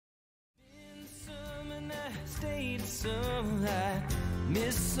some. I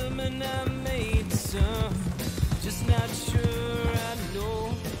miss some and I made some. Just not sure I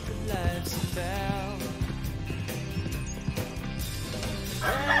know what life's about.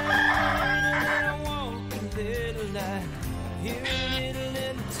 I walk a little, I hear a little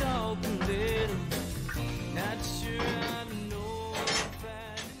and talk a little. Not sure I know if I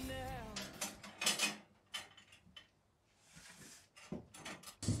now.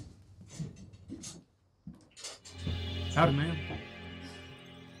 Howdy, man.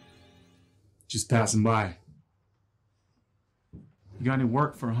 Just passing by. You got any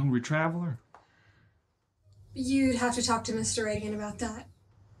work for a hungry traveler? You'd have to talk to Mr. Reagan about that.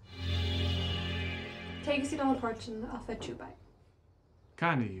 Take a seat on the porch and I'll fetch you a bite.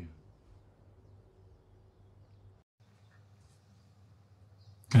 Kind of you.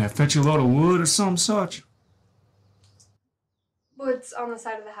 Can I fetch you a load of wood or some such? Wood's on the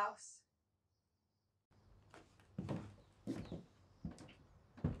side of the house.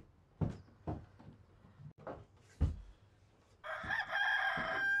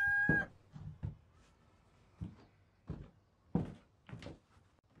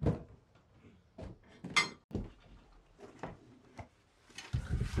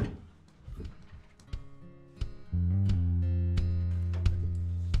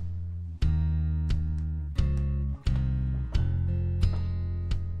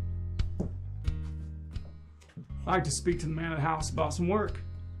 I'd like to speak to the man of the house about some work.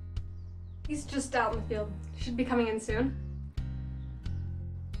 He's just out in the field. Should be coming in soon.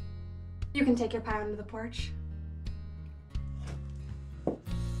 You can take your pie onto the porch.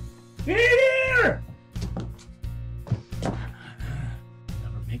 Here! Never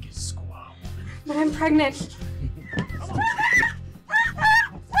make it squall. But I'm pregnant.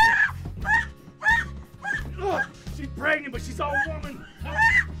 She's pregnant, but she's all woman.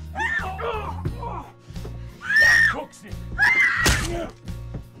 Cooks it.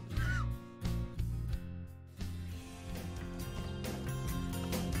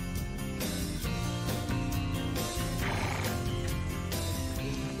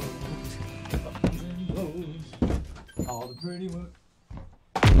 All the pretty work.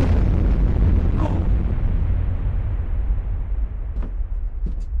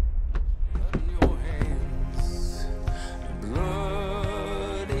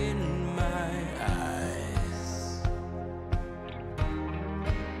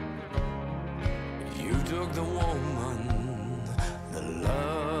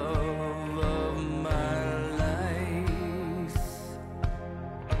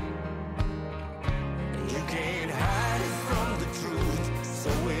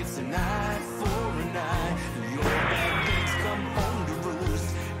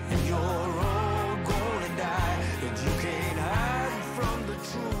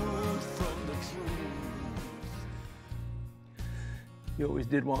 You always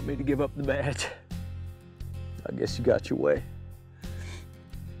did want me to give up the badge. I guess you got your way.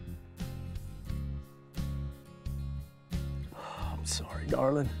 I'm sorry,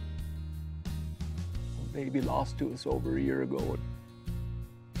 darling. Baby lost to us over a year ago, and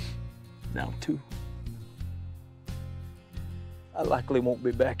now 2. I likely won't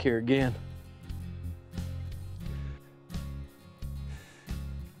be back here again.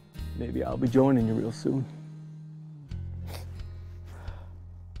 Maybe I'll be joining you real soon.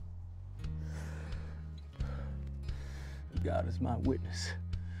 God is my witness.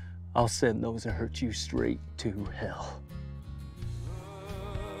 I'll send those that hurt you straight to hell.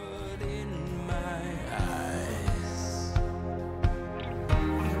 Blood in my eyes.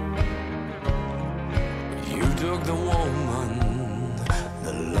 You took the woman,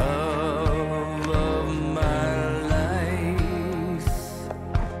 the love of my life.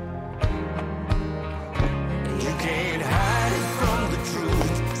 You can't hide it from the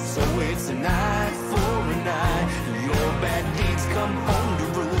truth, so it's an eye for an eye. Your bad deeds come home to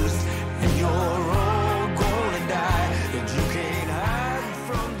roost, and you're all gonna die. And you can't hide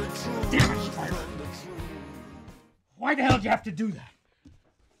from the truth. Damn it, Spider. Why the hell did you have to do that?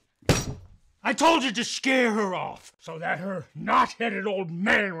 I told you to scare her off, so that her knot-headed old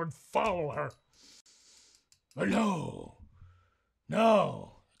man would follow her. But no.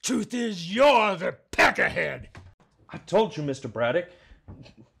 Truth is, you're the peckerhead. I told you, Mr. Braddock.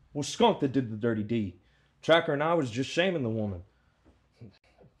 It was Skunk that did the dirty deed. Tracker and I was just shaming the woman.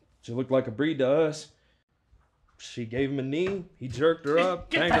 She looked like a breed to us. She gave him a knee. He jerked her up.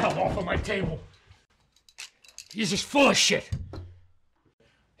 Get the hell off of my table. He's just full of shit.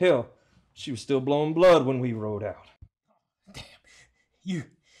 Hell, she was still blowing blood when we rode out. Damn.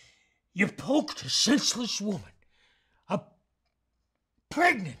 You poked a senseless woman. A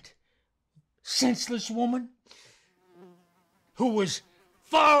pregnant, senseless woman. who was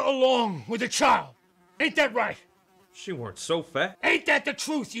far along with a child. Ain't that right? She weren't so fat. Ain't that the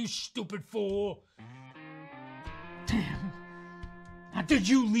truth, you stupid fool? Damn. Now, did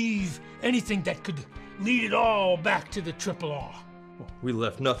you leave anything that could lead it all back to the Triple R? We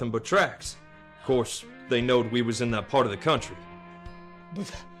left nothing but tracks. Of course, they knowed we was in that part of the country.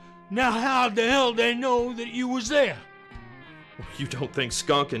 But now how the hell they know that you was there? You don't think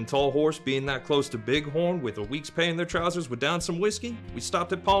Skunk and Tall Horse being that close to Bighorn with a week's pay in their trousers would down some whiskey? We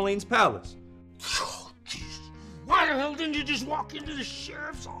stopped at Pauline's Palace. Oh, Jesus. Why the hell didn't you just walk into the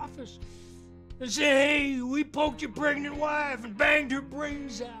sheriff's office and say, hey, we poked your pregnant wife and banged her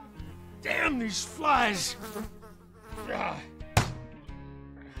brains out? Damn these flies. Ah.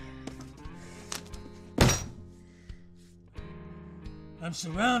 I'm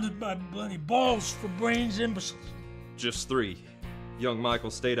surrounded by bloody balls for brains imbeciles. Just 3. Young Michael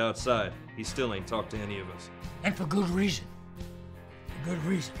stayed outside. He still ain't talked to any of us. And for good reason. For good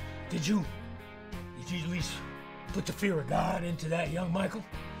reason. Did you at least put the fear of God into that young Michael?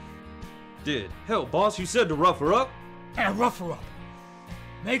 Did. Hell, boss, you said to rough her up? And rough her up.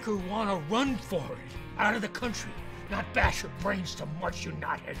 Make her want to run for it, out of the country, not bash her brains to mush, you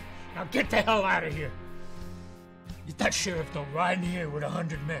knothead. Now get the hell out of here. If that sheriff don't ride in here with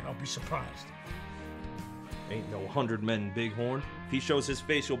 100 men, I'll be surprised. Ain't no 100 men in Bighorn. If he shows his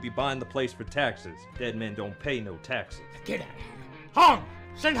face, you'll be buying the place for taxes. Dead men don't pay no taxes. Get out of here. Hung!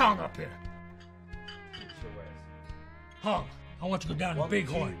 Send Hung up here. Hung, I want you to go down to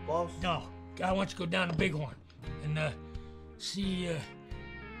Bighorn. No, I want you to go down to Bighorn and see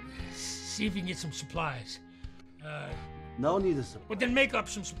if you can get some supplies. No need of supply. Well, then make up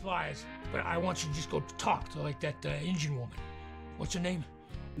some supplies. But I want you to just go talk to like that Indian woman. What's her name?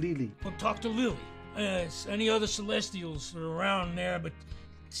 Lily. Go talk to Lily. Any other Celestials that are around there, but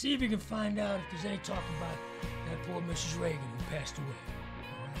see if you can find out if there's any talk about that poor Mrs. Reagan who passed away.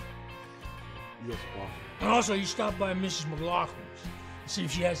 All right? Yes, boss. And also, you stop by Mrs. McLaughlin's and see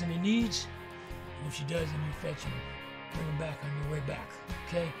if she has any needs. And if she does, then you fetch them, bring them back on your way back.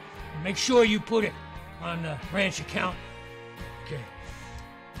 Okay? And make sure you put it on the ranch account. Okay?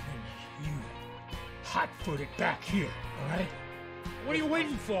 And you hot-foot it back here. All right? What are you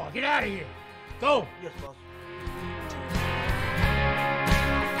waiting for? Get out of here. Go. Yes, boss.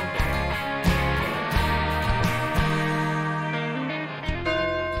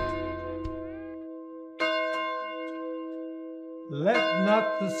 Let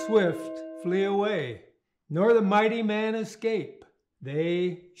not the swift flee away, nor the mighty man escape.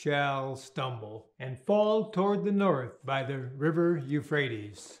 They shall stumble and fall toward the north by the river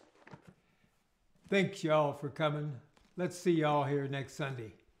Euphrates. Thanks, y'all, for coming. Let's see y'all here next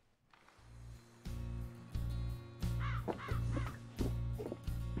Sunday.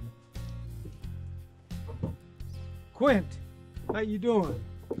 Quint, how you doing?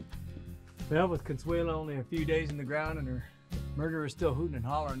 Well, with Consuelo only a few days in the ground and her murderer's still hooting and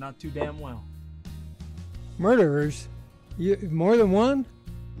hollering not too damn well. Murderers? More than one?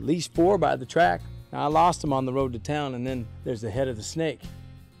 At least 4 by the track. Now, I lost them on the road to town, and then there's the head of the snake.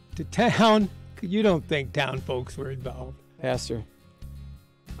 To town? You don't think town folks were involved? Pastor,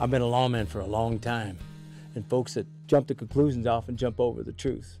 I've been a lawman for a long time, and folks that jump to conclusions often jump over the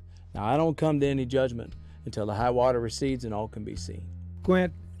truth. Now, I don't come to any judgment until the high water recedes and all can be seen.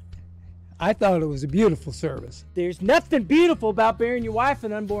 Quint, I thought it was a beautiful service. There's nothing beautiful about burying your wife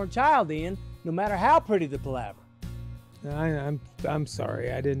and unborn child, Ian, no matter how pretty the palaver. I'm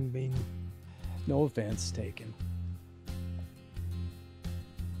sorry, I didn't mean... No offense taken.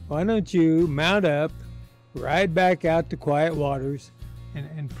 Why don't you mount up, ride back out to quiet waters,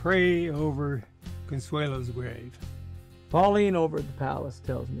 and pray over Consuelo's grave? Pauline over at the palace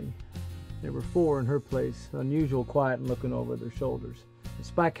tells me there were 4 in her place, unusual quiet and looking over their shoulders. And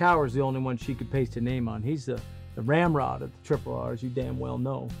Spike Howard's the only one she could paste a name on. He's the ramrod of the Triple R, as you damn well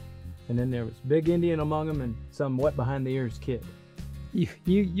know. And then there was Big Indian among them and some wet behind the ears kid.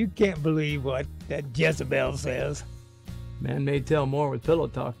 You can't believe what that Jezebel says. Man may tell more with pillow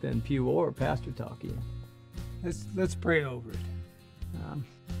talk than pew or pastor talk, Ian. Let's pray over it.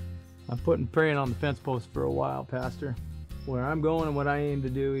 I'm putting praying on the fence post for a while, Pastor. Where I'm going and what I aim to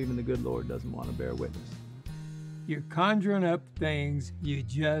do, even the good Lord doesn't want to bear witness. You're conjuring up things you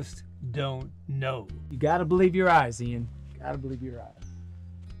just don't know. You gotta believe your eyes, Ian. Gotta believe your eyes.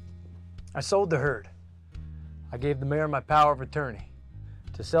 I sold the herd. I gave the mayor my power of attorney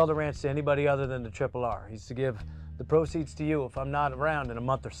to sell the ranch to anybody other than the Triple R. He's to give the proceeds to you if I'm not around in a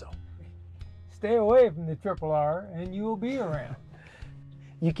month or so. Stay away from the Triple R and you will be around.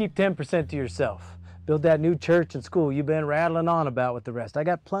 You keep 10% to yourself. Build that new church and school you've been rattling on about with the rest. I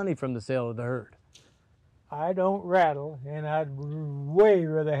got plenty from the sale of the herd. I don't rattle, and I'd way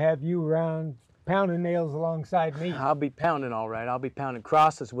rather have you around pounding nails alongside me. I'll be pounding all right. I'll be pounding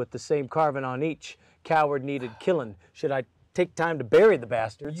crosses with the same carving on each. Coward needed killing. Should I take time to bury the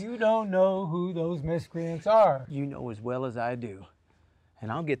bastards? You don't know who those miscreants are. You know as well as I do.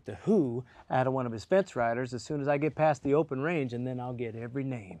 And I'll get the who out of one of his fence riders as soon as I get past the open range, and then I'll get every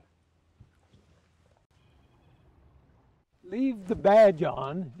name. Leave the badge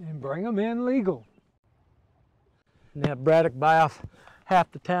on and bring them in legal. And have Braddock buy off half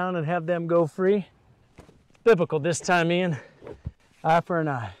the town and have them go free. Biblical this time, Ian. Eye for an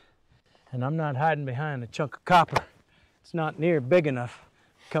eye. And I'm not hiding behind a chunk of copper. It's not near big enough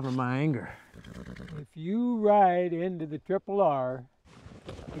to cover my anger. If you ride into the Triple R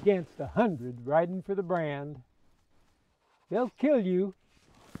against 100 riding for the brand, they'll kill you.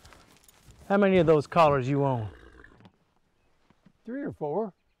 How many of those collars you own? 3 or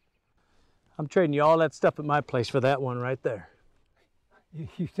 4. I'm trading you all that stuff at my place for that one right there.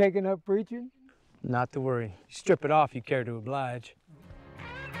 You taking up preaching? Not to worry. You strip it off, you care to oblige.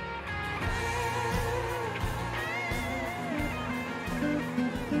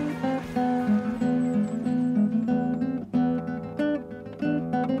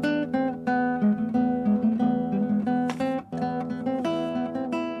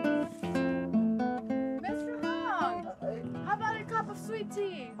 Mr. Hong, how about a cup of sweet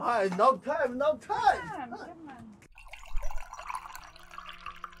tea? No time, no time. Come on.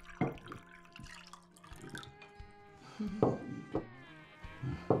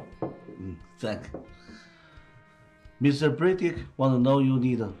 Thank. Mr. Braddock want to know you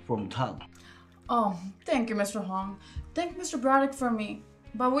need from town. Oh, thank you, Mr. Hong. Thank Mr. Braddock for me.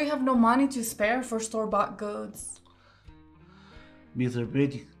 But we have no money to spare for store-bought goods. Mr.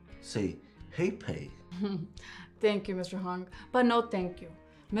 Braddock say he pay. Thank you, Mr. Hong. But no thank you.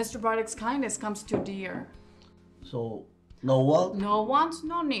 Mr. Braddock's kindness comes too dear. So, no what? No want,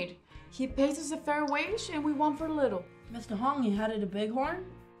 no need. He pays us a fair wage and we want for little. Mr. Hong, you headed to Bighorn?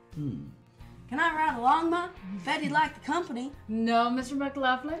 Can I ride along, Ma? Bet he'd like the company. No, Mr.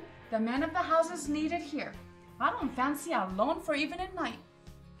 McLaughlin. The man of the house is needed here. I don't fancy a loan for even a night.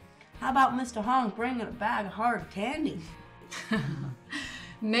 How about Mr. Hong bringing a bag of hard candy?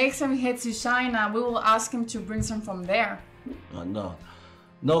 Next time he heads to China, we will ask him to bring some from there.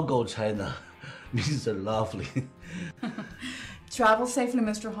 No go China, Mr. Lovely. Travel safely,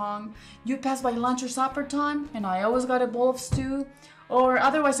 Mr. Hong. You pass by lunch or supper time, and I always got a bowl of stew, or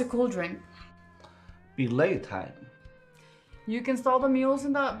otherwise a cool drink. Be late time. You can stall the mules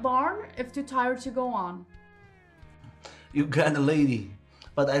in the barn if too tired to go on. You kind lady,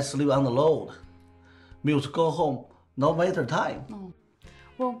 but I sleep on the road. Mules go home, no matter time. Oh.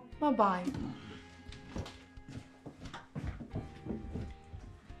 Well, bye-bye.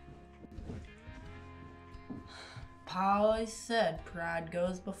 Pa always said pride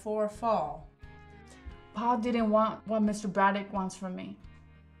goes before a fall. Pa didn't want what Mr. Braddock wants from me.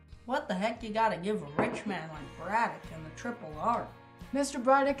 What the heck you gotta give a rich man like Braddock and the Triple R? Mr.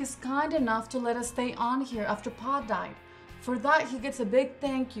 Braddock is kind enough to let us stay on here after Pa died. For that, he gets a big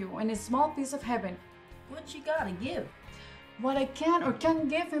thank you and a small piece of heaven. What you gotta give? What I can or can't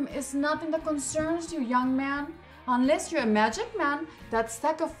give him is nothing that concerns you, young man. Unless you're a magic man, that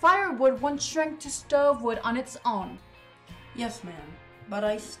stack of firewood won't shrink to stove wood on its own. Yes, ma'am, but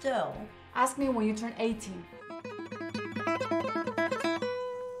I still... Ask me when you turn 18.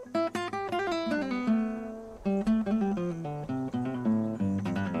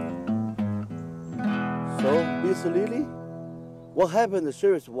 So, Miss Lily, what happened to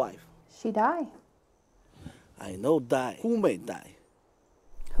Sheriff's wife? She died. I know die. Who may die?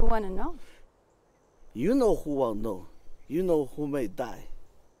 Who wanna know? You know who will know. You know who may die.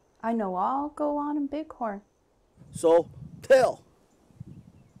 I know all go on in Bighorn. So, tell.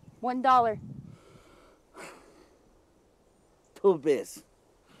 $1. 2 bits.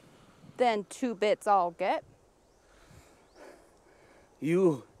 Then 2 bits I'll get.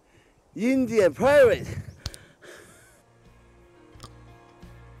 You Indian pirate.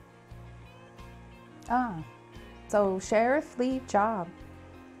 So sheriff leave job.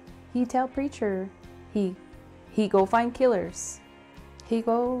 He tell preacher he go find killers. He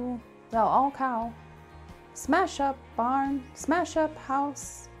go all cow. Smash up barn, smash up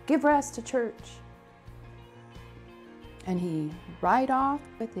house, give rest to church. And he ride off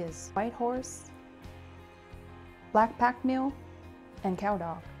with his white horse, black pack mule, and cow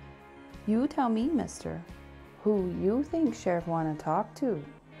dog. You tell me, mister, who you think sheriff wanna talk to?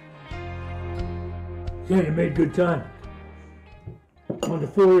 Yeah, you made good time. On the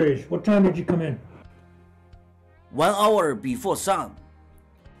four-ish. What time did you come in? 1 hour before sun.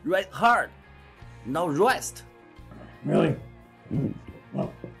 Right hard. no rest. Really?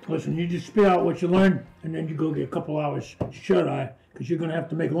 Well, listen, you just spit out what you learned, and then you go get a couple hours shut-eye, because you're going to have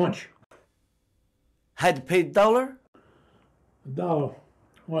to make lunch. Had to pay $1? $1.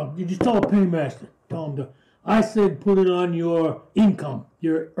 Well, you just tell the paymaster. Tell him to... I said put it on your income,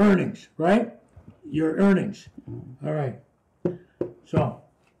 your earnings, right? Your earnings. All right. So,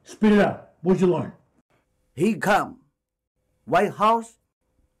 spit it out. What'd you learn? He come. White House,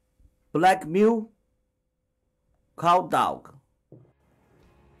 black mule, cow dog.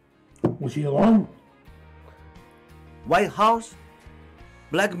 Was he alone? White House,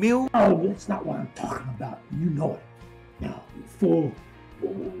 black mule. Oh, that's not what I'm talking about. You know it. Now, fool.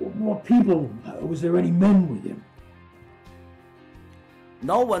 What people? Was there any men with him?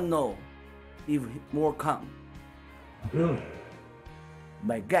 No one know if more come. Really?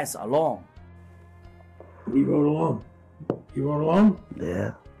 My guess alone. He rode along. He rode along?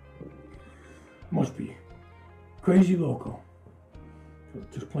 Yeah. Must be crazy loco.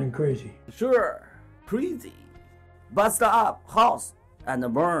 Just plain crazy. Sure, crazy. Bust up house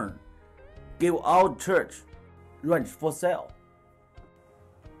and burn. Give out church. Ranch for sale.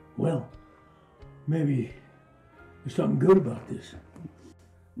 Well, maybe there's something good about this.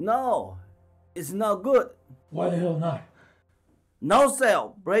 No, it's not good. Why the hell not? No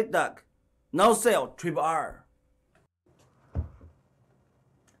sale, break duck. No sale, triple R.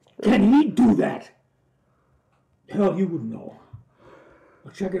 Can he do that? Hell, you wouldn't know.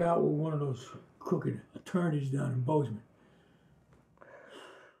 I'll check it out with one of those crooked attorneys down in Bozeman.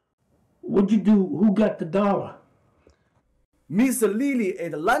 What'd you do? Who got the $1? Miss Lily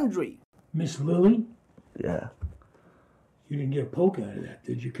ate laundry. Miss Lily? Yeah. You didn't get a poke out of that,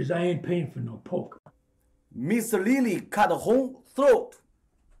 did you? Because I ain't paying for no poke. Miss Lily cut Hong throat.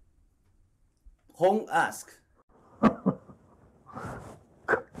 Hong asked.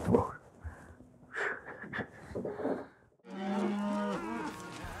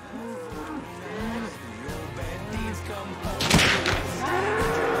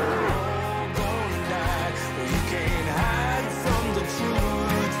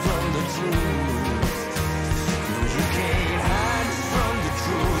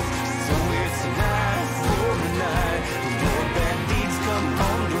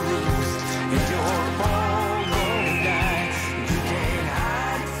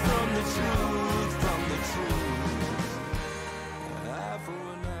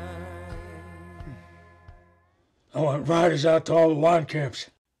 I want riders out to all the lawn camps.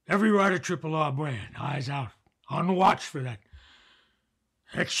 Every rider Triple R brand, eyes out, on the watch for that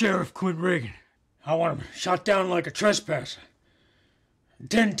ex-sheriff Quint Reagan. I want him shot down like a trespasser.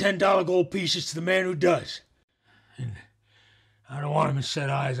 10 $10 gold pieces to the man who does. And I don't want him to set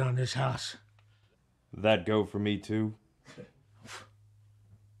eyes on this house. That go for me too?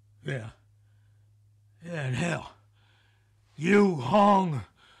 Yeah. Yeah, and hell. You, Hong,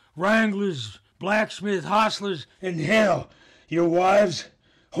 wranglers, blacksmith, hostlers, and hell, your wives,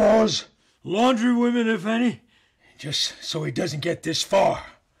 whores, laundry women, if any, just so he doesn't get this far.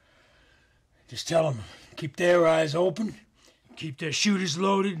 Just tell them, keep their eyes open, keep their shooters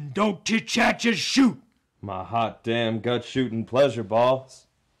loaded, and don't chit-chat, just shoot. My hot damn gut-shooting pleasure, boss.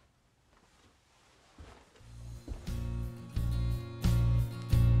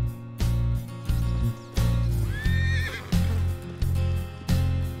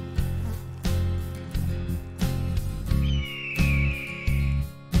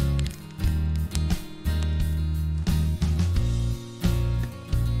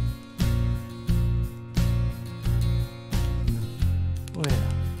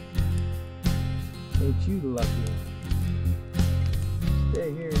 Ain't you the lucky one?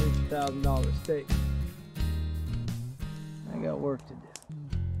 Stay here and eat your $1,000 steak. I got work to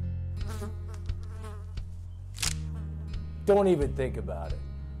do. Don't even think about it.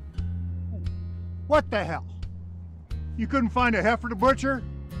 What the hell? You couldn't find a heifer to butcher?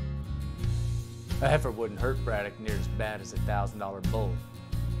 A heifer wouldn't hurt Braddock near as bad as a $1,000 bull.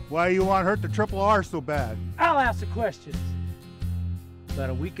 Why you want to hurt the Triple R so bad? I'll ask the questions. About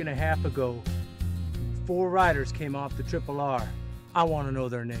a week and a half ago, 4 riders came off the Triple R. I want to know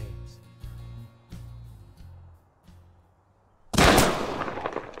their names.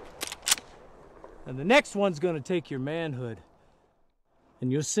 And the next one's gonna take your manhood.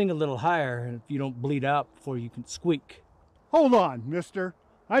 And you'll sing a little higher, and if you don't bleed out before you can squeak. Hold on, mister.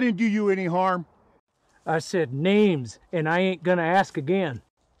 I didn't do you any harm. I said names, and I ain't gonna ask again.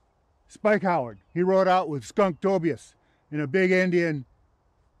 Spike Howard. He rode out with Skunk Tobias in a big Indian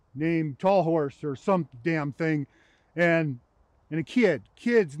named Tall Horse or some damn thing, and a kid.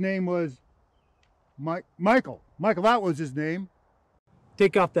 Kid's name was Michael. Michael, that was his name.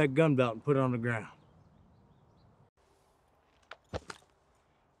 Take off that gun belt and put it on the ground.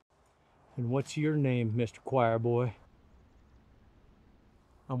 And what's your name, Mr. Choir Boy?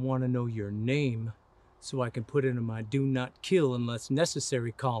 I want to know your name so I can put it in my do not kill unless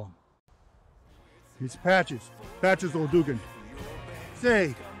necessary column. It's Patches. Patches O'Dugan.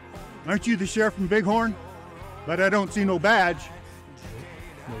 Say, aren't you the sheriff from Bighorn? But I don't see no badge.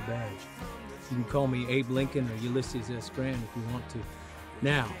 No badge. You can call me Abe Lincoln or Ulysses S. Grant if you want to.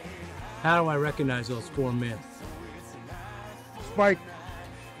 Now, how do I recognize those 4 men? Spike,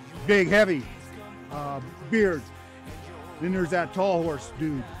 big, heavy, beard. Then there's that tall horse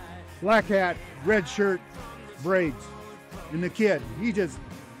dude. Black hat, red shirt, braids. And the kid, he just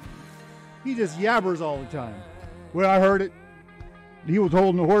yabbers all the time. Well, I heard it. He was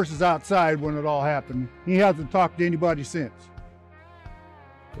holding the horses outside when it all happened. He hasn't talked to anybody since.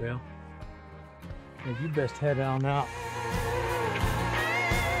 Well, you best head on out.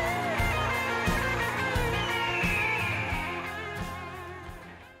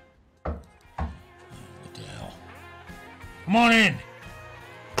 What the hell? Come on in.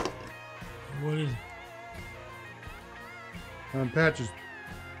 What is it? I'm Patches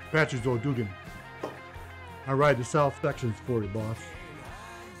O'Dugan. I ride the south sections for you, boss.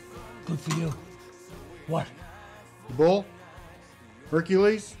 Good for you. What? The bull?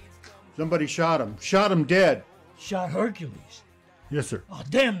 Hercules? Somebody shot him. Shot him dead. Shot Hercules? Yes, sir. Oh,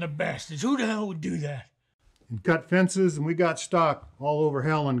 damn the bastards. Who the hell would do that? And cut fences, and we got stock all over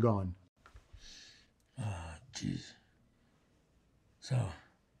hell and gone. Oh, jeez. So,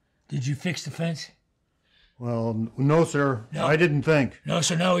 did you fix the fence? Well, no, sir. No. I didn't think. No,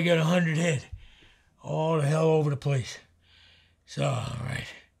 so now we got 100 head. All the hell over the place. So, all right.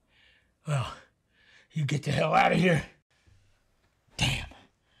 Well, you get the hell out of here. Damn.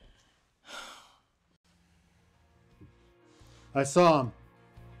 I saw him.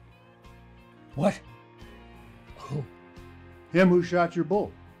 What? Who? Him who shot your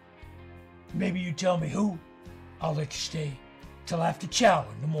bull. Maybe you tell me who. I'll let you stay till after chow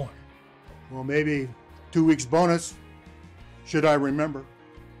in the morning. Well, maybe 2 weeks bonus, should I remember.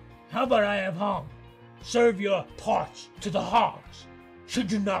 How about I have hung? Serve your parts to the hogs, should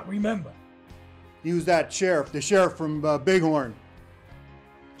you not remember. He was that sheriff, the sheriff from Bighorn.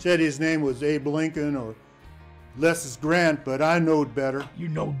 Said his name was Abe Lincoln or Ulysses Grant, but I knowed better. You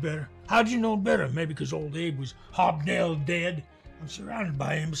knowed better? How'd you know better? Maybe because old Abe was hobnailed dead. I'm surrounded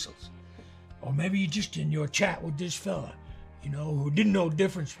by imbeciles. Or maybe you just in your chat with this fella, you know, who didn't know the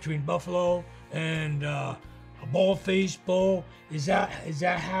difference between buffalo and a bald-faced bull. Is that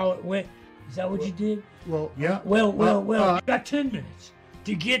how it went? Is that what you did? Well, yeah. Well, you got 10 minutes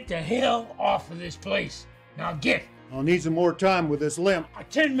to get the hell off of this place. Now get. I'll need some more time with this limp.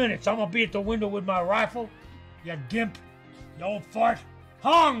 10 minutes. I'm gonna be at the window with my rifle. You gimp. You old fart.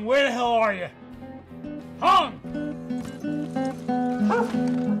 Hong, where the hell are you? Hong!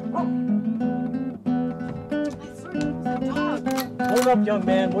 Hold up, young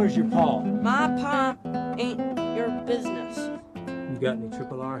man. Where's your paw? My paw ain't your business. You got any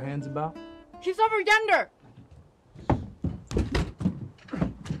triple R hands about? He's over yonder.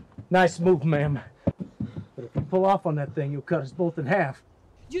 Nice move, ma'am. But if you pull off on that thing, you'll cut us both in half.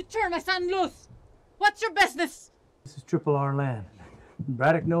 You turn my son loose. What's your business? This is triple R land.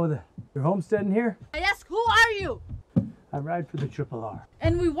 Braddock know that you're homesteading here? I ask, who are you? I ride for the triple R.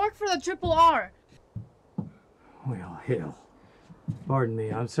 And we work for the Triple R. Well, hell. Pardon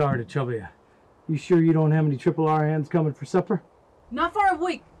me, I'm sorry to trouble you. You sure you don't have any triple R hands coming for supper? Not for a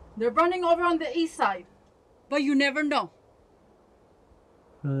week. They're running over on the east side. But you never know.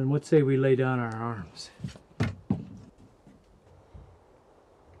 Well, then what say we lay down our arms?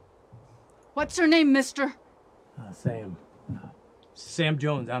 What's your name, mister? Sam. Sam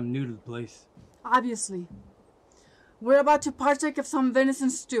Jones. I'm new to the place. Obviously. We're about to partake of some venison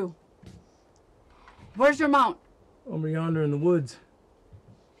stew. Where's your mount? Over yonder in the woods.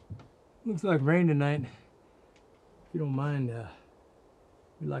 Looks like rain tonight. If you don't mind,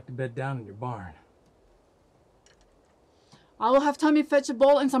 we'd like to bed down in your barn. I will have Tommy fetch a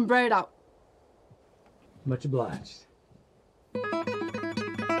bowl and some bread out. Much obliged.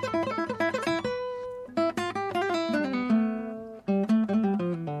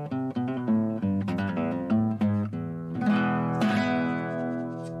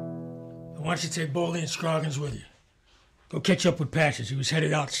 I want you to take Boldy and Scroggins with you. Go catch up with Patches. He was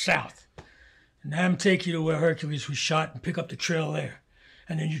headed out south. And have him take you to where Hercules was shot and pick up the trail there.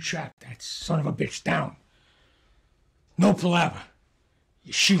 And then you track that son of a bitch down. No palaver.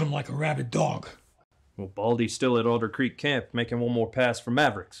 You shoot him like a rabid dog. Well, Baldy's still at Alder Creek Camp, making one more pass for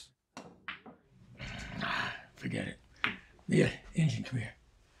Mavericks. Forget it. Yeah, Injun, come here.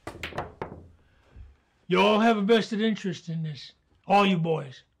 You all have a vested interest in this. All you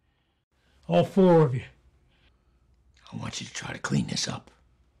boys. All 4 of you. I want you to try to clean this up.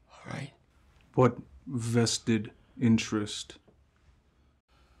 All right? What vested interest?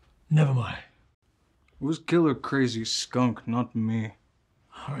 Never mind. It was Killer Crazy Skunk, not me.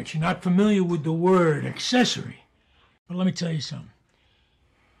 All right, you're not familiar with the word accessory. But let me tell you something.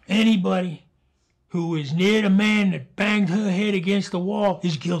 Anybody who is near the man that banged her head against the wall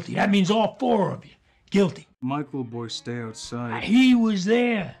is guilty. That means all 4 of you. Guilty. Michael boy, stay outside. He was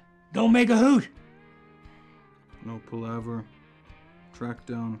there. Don't make a hoot. No palaver. Track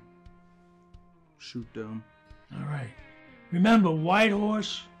down. Shoot down. All right. Remember, white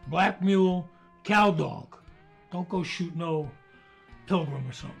horse, black mule, cow dog. Don't go shoot no pilgrim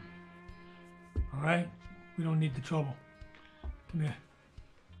or something. All right? We don't need the trouble. Come here.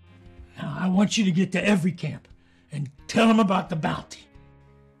 Now, I want you to get to every camp and tell them about the bounty.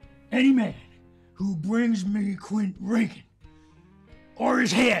 Any man who brings me Quint Reagan or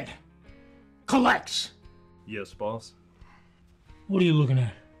his head collects. Yes, boss. What are you looking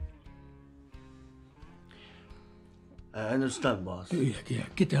at? I understand, boss. Yeah,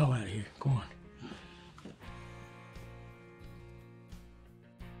 get the hell out of here. Go on.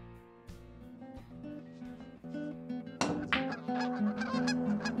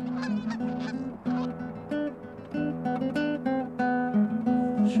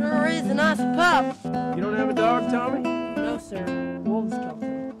 Sure is a nice pup. You don't have a dog, Tommy? No, sir. Wolves killed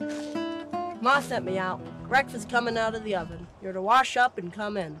him. Ma sent me out. Breakfast coming out of the oven. You're to wash up and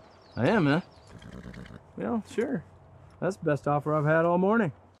come in. I am, huh? Well, sure. That's the best offer I've had all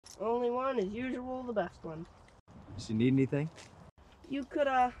morning. Only one, as usual, the best one. Does you need anything? You could,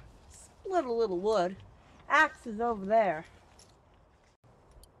 split a little wood. Axe is over there.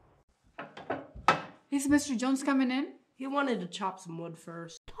 Is Mr. Jones coming in? He wanted to chop some wood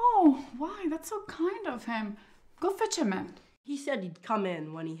first. Oh, why? That's so kind of him. Go fetch him in. He said he'd come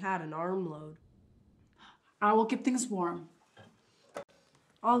in when he had an armload. I will keep things warm.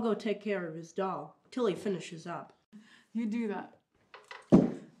 I'll go take care of his dog till he finishes up. You do that.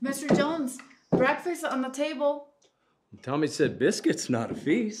 Mr. Jones, breakfast on the table. Tommy said biscuits, not a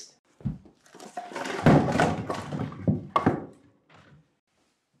feast.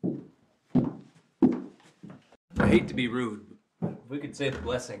 I hate to be rude, but if we could say the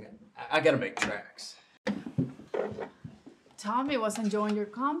blessing, I gotta make tracks. Tommy was enjoying your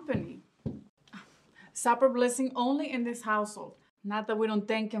company. Supper blessing only in this household. Not that we don't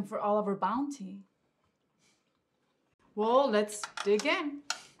thank him for all of our bounty. Well, let's dig in.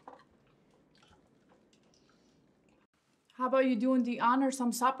 How about you doing the honor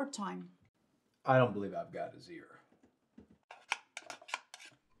some supper time? I don't believe I've got his ear.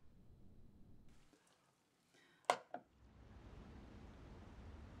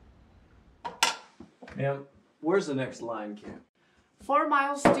 Ma'am, where's the next line camp? 4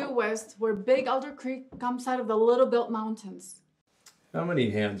 miles due west, where Big Alder Creek comes out of the Little Belt Mountains. How many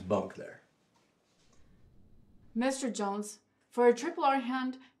hands bunk there? Mr. Jones, for a triple R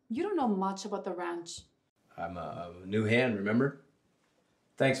hand, you don't know much about the ranch. I'm a new hand, remember?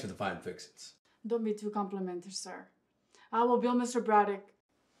 Thanks for the fine fixins. Don't be too complimentary, sir. I will bill Mr. Braddock.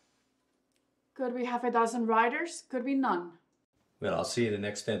 Could we have 12 riders? Could we none? Well, I'll see you the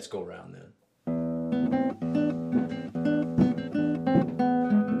next fence go round then.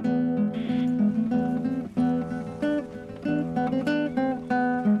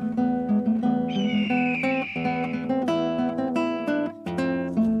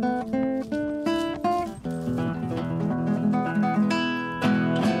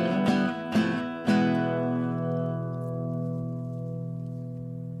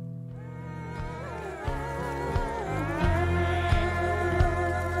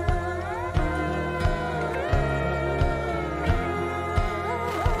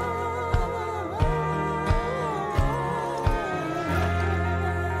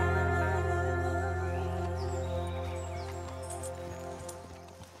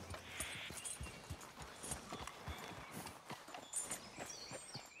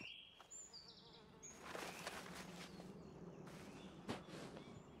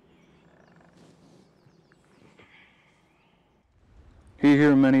 He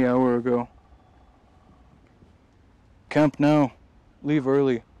here many hour ago. Camp now. Leave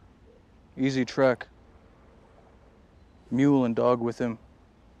early. Easy trek. Mule and dog with him.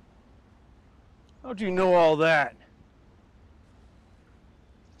 How'd you know all that?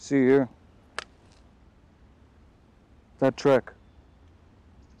 See here. That trek.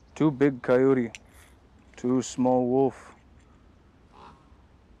 2 big coyote. 2 small wolf.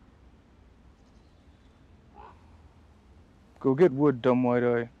 Go get wood, dumb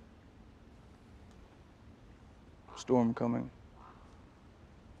white-eye. Storm coming.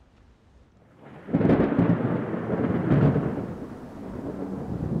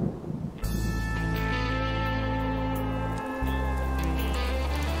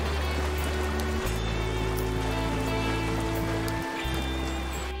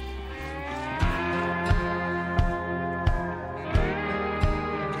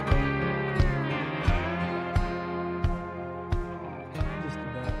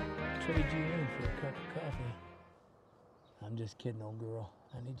 Trade you in for a cup of coffee. I'm just kidding, old girl.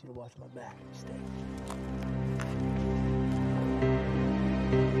 I need you to watch my back and stay.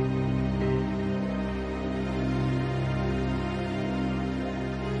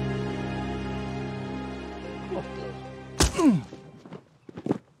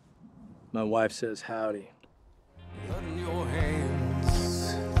 My wife says howdy. Blood in your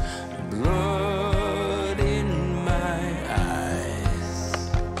hands, blood in my eyes.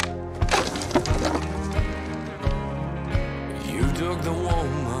 You took the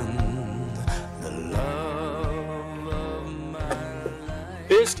woman, the love of my life.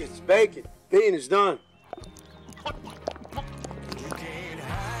 Biscuits, bacon, bean is done. You can't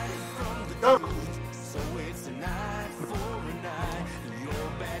hide it from the truth, so it's a night for a night. Your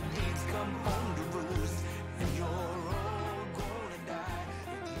bad deeds come home to roost, and you're all gonna die.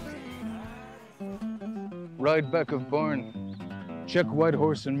 Ride back of barn. Check white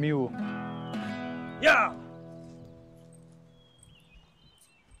horse and mule. Yeah!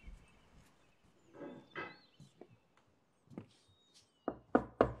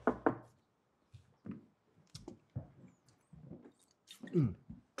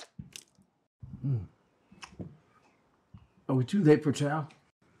 Are we too late for chow?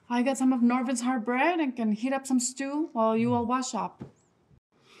 I got some of Norvin's hard bread and can heat up some stew while you all wash up.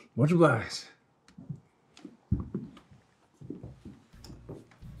 Much obliged.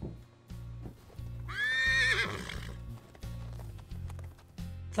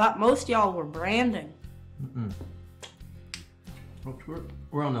 Thought most y'all were branding. Folks,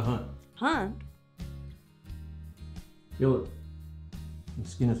 we're on the hunt. Hunt? Kill it. And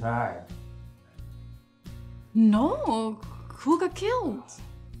skin his hide. No, who got killed?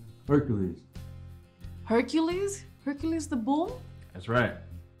 Hercules. Hercules? Hercules the bull? That's right.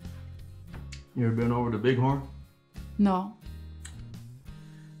 You ever been over to Bighorn? No.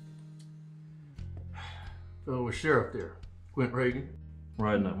 Fellow was sheriff there, Quint Reagan,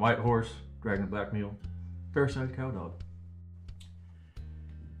 riding a white horse, dragging a black mule, fair-sized cow dog.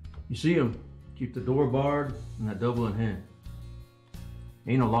 You see him, keep the door barred and that double in hand.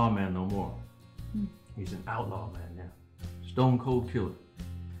 Ain't no lawman no more. He's an outlaw man now. Stone cold killer.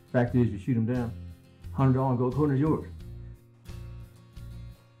 Fact is, you shoot him down, $100 gold coin is yours.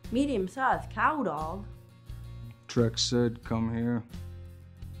 Medium-sized cow dog. Trek said, come here.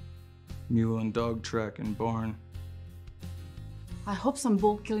 Mule and dog track in barn. I hope some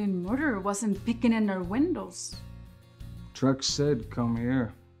bull-killing murderer wasn't peeking in their windows. Trek said, come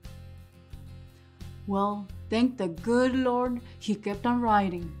here. Well, thank the good Lord he kept on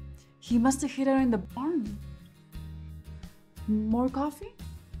riding. He must have hid her in the barn. More coffee?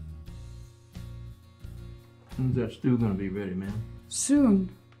 When's that stew gonna be ready, man? Soon.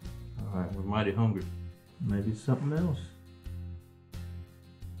 All right, we're mighty hungry. Maybe something else.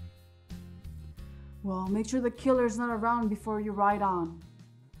 Well, make sure the killer's not around before you ride on.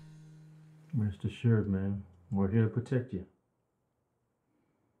 Rest assured, man. We're here to protect you.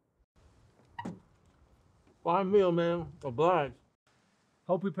 Fine meal, man. Obliged.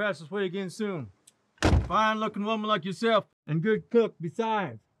 Hope we pass this way again soon. Fine-looking woman like yourself, and good cook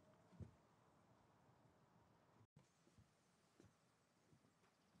besides.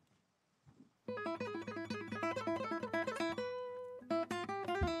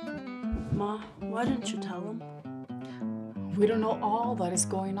 Ma, why didn't you tell him? We don't know all that is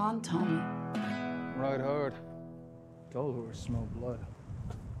going on, Tommy. Ride hard. Dull horse smell blood.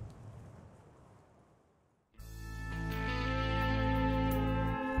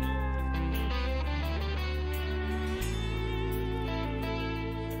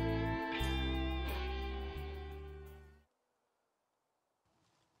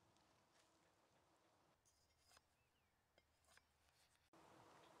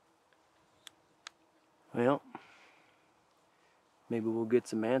 Well, maybe we'll get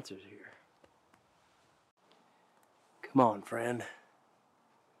some answers here. Come on, friend.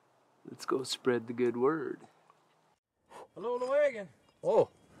 Let's go spread the good word. Hello, the wagon. Oh,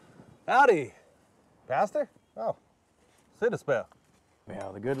 howdy. Pastor? Oh, sit a spell.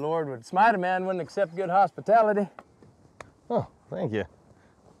 Well, the good Lord would smite a man wouldn't accept good hospitality. Oh, thank you.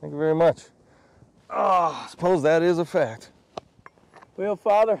 Thank you very much. Oh, I suppose that is a fact. Well,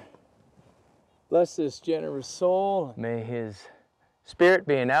 Father, bless this generous soul. May his spirit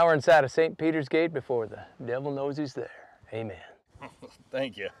be an hour inside of St. Peter's Gate before the devil knows he's there. Amen.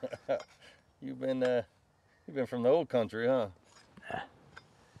 Thank you. You've been from the old country, huh?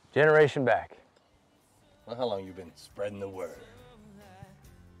 Generation back. Well, how long you been spreading the word?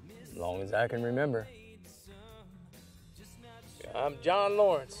 As long as I can remember. I'm John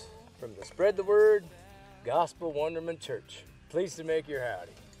Lawrence from the Spread the Word Gospel Wonderment Church. Pleased to make your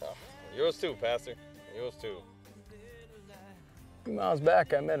howdy. Oh, yours too, Pastor. Yours too. A few miles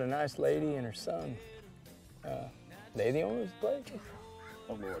back, I met a nice lady and her son. They the owners of the place?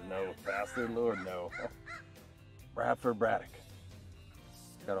 Oh, Lord, no, Pastor. Lord, no. Bradford Braddock.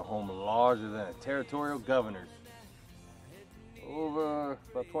 Got a home larger than a territorial governor's. Over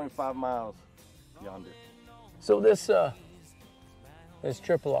about 25 miles yonder. So this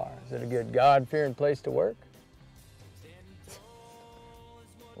Triple R, is it a good God-fearing place to work?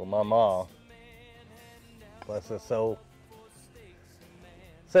 Well, my mom, bless her soul,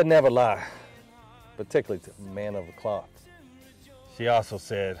 said never lie, particularly to a man of the cloth. She also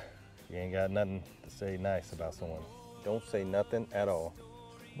said, you ain't got nothing to say nice about someone. Don't say nothing at all.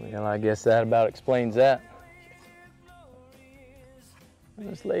 Well, I guess that about explains that.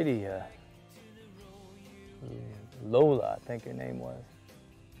 This lady, Lola, I think her name was.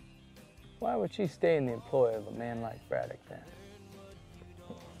 Why would she stay in the employ of a man like Braddock then?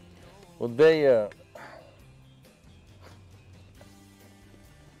 Well, they,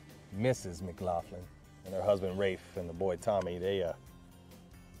 Mrs. McLaughlin and her husband Rafe and the boy Tommy, they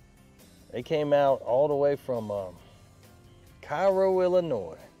came out all the way from Cairo,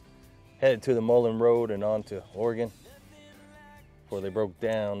 Illinois, headed to the Mullen Road and on to Oregon, before they broke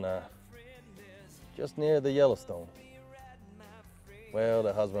down just near the Yellowstone. Well,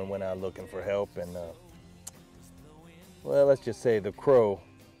 the husband went out looking for help and, well, let's just say the crow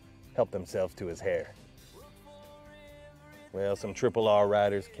helped themselves to his hair. Well, some Triple R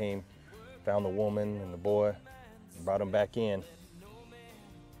riders came, found the woman and the boy, and brought them back in.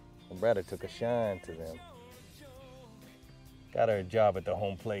 And Braddock took a shine to them. Got her a job at the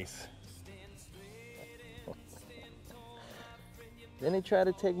home place. Then he tried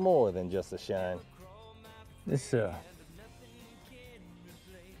to take more than just a shine. This,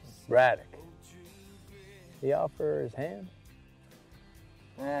 Braddock, he offer his hand?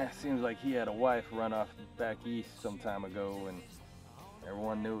 Seems like he had a wife run off back east some time ago, and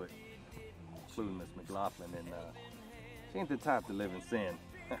everyone knew it, including Miss McLaughlin, and she ain't the type to live in sin,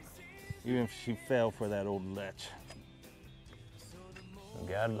 even if she fell for that old lech.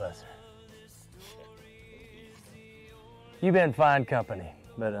 God bless her. You've been fine company,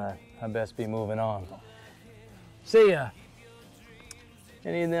 but I best be moving on. See ya.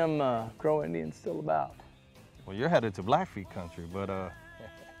 Any of them Crow Indians still about? Well, you're headed to Blackfeet country, but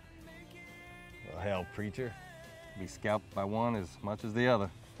well, hell, preacher, be scalped by one as much as the other.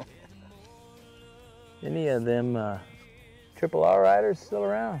 Any of them Triple R riders still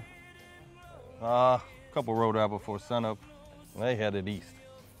around? A couple rode out before sunup. They headed east.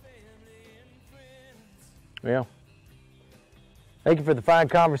 Well, thank you for the fine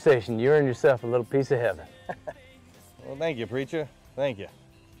conversation. You earned yourself a little piece of heaven. Well, thank you, preacher. Thank you.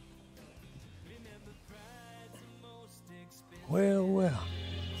 Well.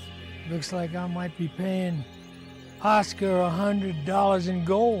 Looks like I might be paying Oscar $100 in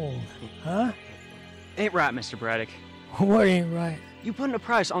gold, huh? Ain't right, Mr. Braddock. What ain't right? You putting a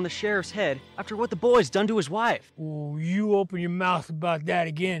price on the sheriff's head after what the boy's done to his wife. Oh, you open your mouth about that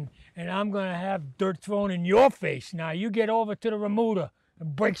again, and I'm gonna have dirt thrown in your face. Now, you get over to the Remuda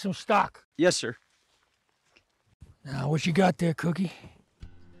and break some stock. Yes, sir. Now, what you got there, Cookie?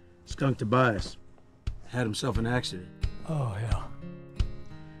 Skunk Tobias. Had himself an accident. Oh, yeah.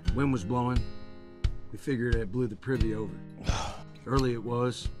 Wind was blowing. We figured it blew the privy over. Early it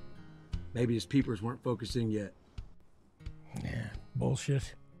was. Maybe his peepers weren't focusing yet. Yeah,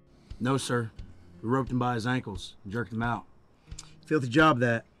 bullshit. No, sir. We roped him by his ankles and jerked him out. Filthy job,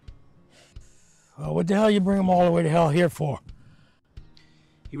 that. Well, what the hell you bring him all the way to hell here for?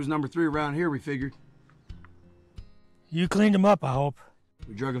 He was number 3 around here, we figured. You cleaned him up, I hope.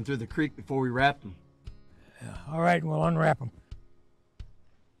 We drug him through the creek before we wrapped him. Yeah, all right, we'll unwrap him.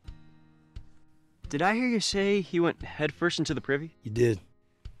 Did I hear you say he went headfirst into the privy? You did.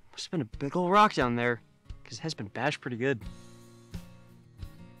 Must have been a big old rock down there, because it has been bashed pretty good.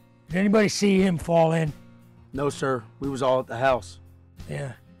 Did anybody see him fall in? No, sir. We was all at the house.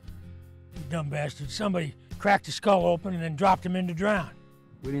 Yeah. You dumb bastard. Somebody cracked his skull open and then dropped him in to drown.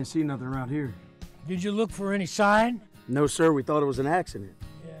 We didn't see nothing around here. Did you look for any sign? No, sir. We thought it was an accident.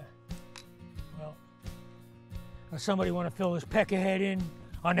 Yeah. Well, Now somebody want to fill this peckerhead in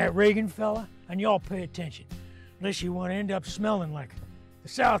on that Reagan fella? And y'all pay attention, unless you want to end up smelling like the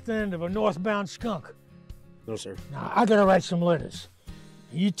south end of a northbound skunk. No, sir. Now, I gotta write some letters.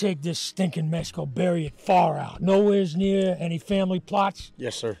 You take this stinking mess, go bury it far out, nowhere's near any family plots.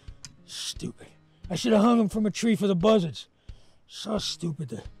 Yes, sir. Stupid. I should have hung him from a tree for the buzzards. So stupid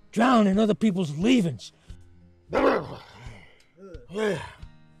to drown in other people's leavings. Yeah.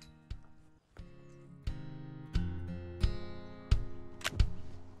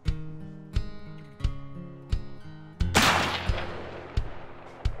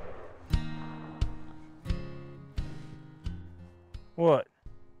 What?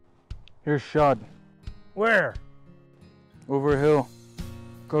 You're shot. Where? Over a hill.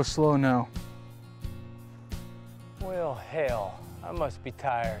 Go slow now. Well, hell, I must be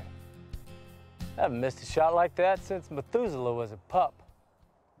tired. I haven't missed a shot like that since Methuselah was a pup.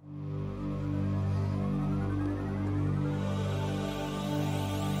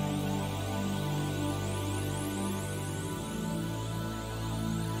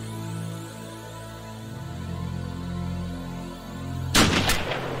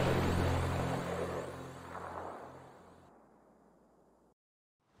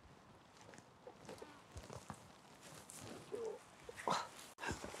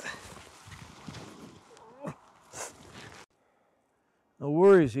 No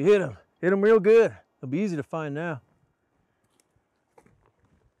worries, you hit him. Hit him real good. It'll be easy to find now.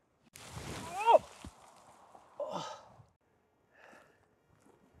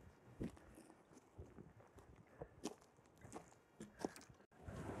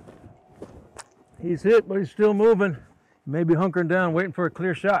 He's hit, but he's still moving. He may be hunkering down, waiting for a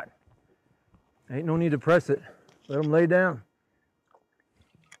clear shot. Ain't no need to press it. Let him lay down.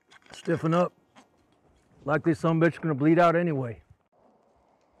 Stiffen up. Likely some bitch gonna bleed out anyway.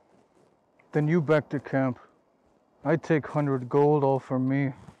 Then you back to camp. I take 100 gold all for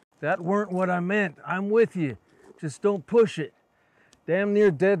me. That weren't what I meant. I'm with you. Just don't push it. Damn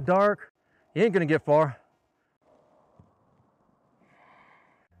near dead dark. You ain't gonna get far.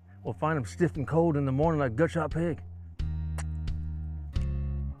 We'll find him stiff and cold in the morning like gutshot pig.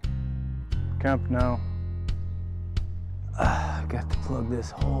 Camp now. I got to plug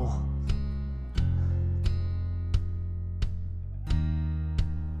this hole.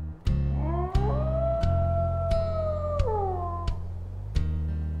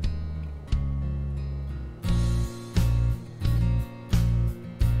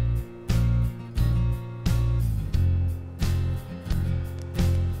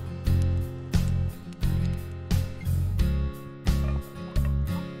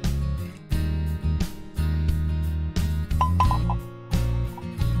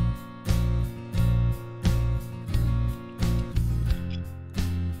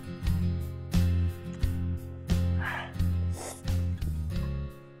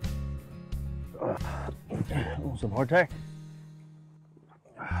 Some hardtack?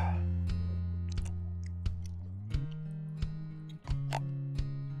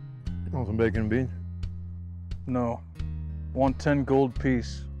 Want some bacon and beans? No. Want 10 gold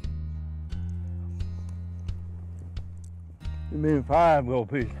piece. You mean 5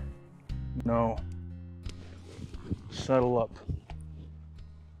 gold piece? No. Settle up.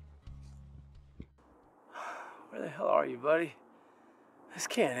 Where the hell are you, buddy? This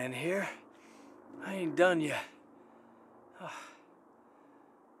can't end here. I ain't done yet. Oh.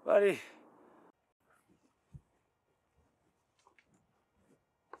 Buddy.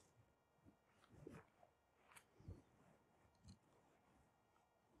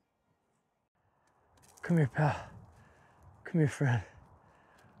 Come here, pal. Come here, friend.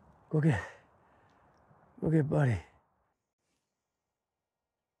 Go get buddy.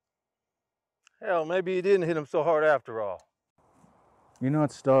 Hell, maybe you didn't hit him so hard after all. You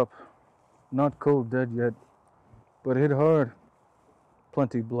not stop. Not cold dead yet, but hit hard.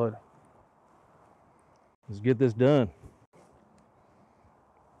 Plenty blood. Let's get this done.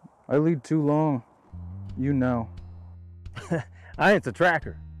 I lead too long. You now. I ain't the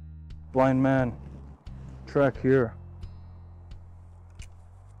tracker. Blind man. Track here.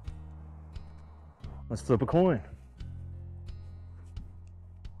 Let's flip a coin.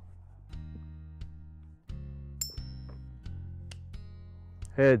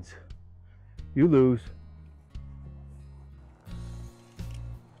 Heads. You lose.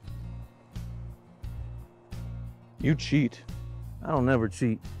 You cheat. I don't never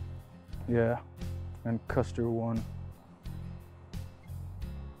cheat. Yeah, and Custer won.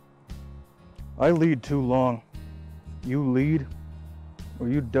 I lead too long. You lead, or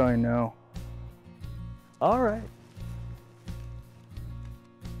you die now. All right.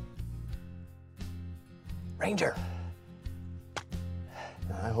 Ranger.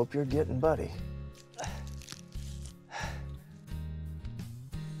 I hope you're getting Buddy.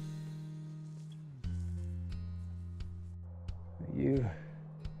 You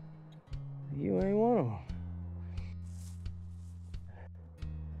ain't one of them.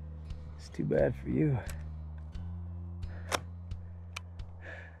 It's too bad for you.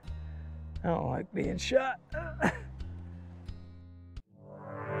 I don't like being shot.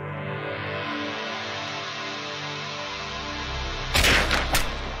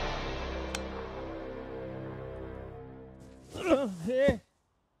 Yeah.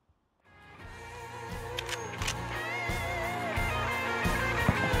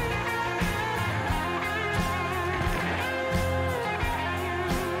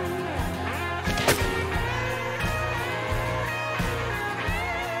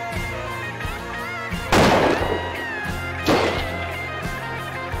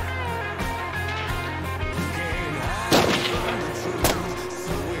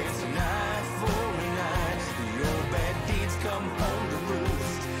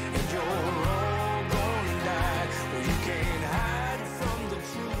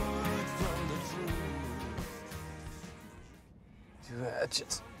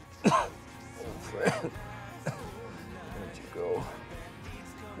 Hatchets. Old friend. Where'd you go?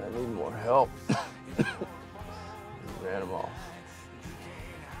 I need more help. You ran him off.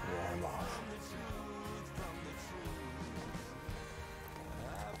 Ran him off.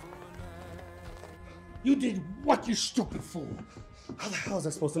 You did what, you stupid fool? How the hell is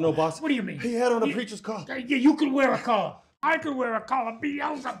I supposed to know, boss? What do you mean? He had on a preacher's collar. Yeah, you could wear a collar. I could wear a collar.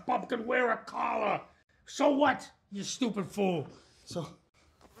 Beelzebub could wear a collar. So what, you stupid fool? So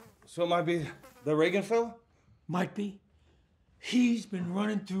it might be the Reagan fella? Might be. He's been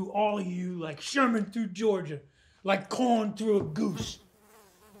running through all of you like Sherman through Georgia, like corn through a goose.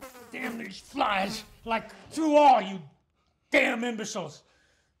 Damn these flies, like through all you damn imbeciles.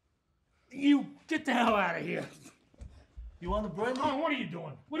 You get the hell out of here. You want the bread? Oh, what are you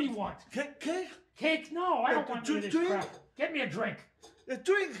doing? What do you want? Cake? Cake? No, I don't want any of this drink? crap. Get me a drink. A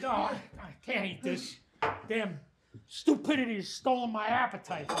drink? No, I can't eat this. Damn stupidity has stolen my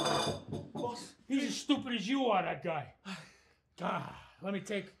appetite. Boss, he's as stupid as you are, that guy. Let me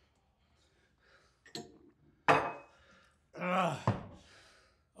take.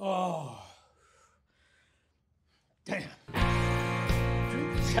 Oh. Damn.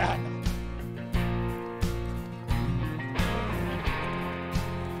 God.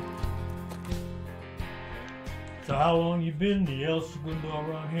 So how long you been the El Segundo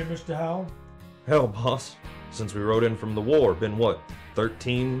around here, Mr. Howell? Hell, boss. Since we rode in from the war, been what,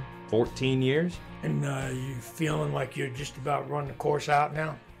 13, 14 years? And you feeling like you're just about running the course out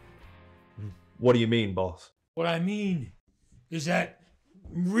now? What do you mean, boss? What I mean is that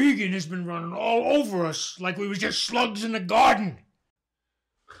Regan has been running all over us like we was just slugs in the garden.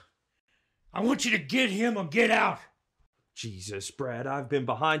 I want you to get him or get out. Jesus, Brad, I've been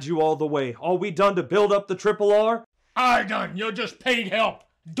behind you all the way. All we done to build up the Triple R? I done. You're just paid help.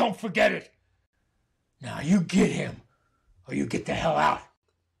 Don't forget it. Now you get him, or you get the hell out.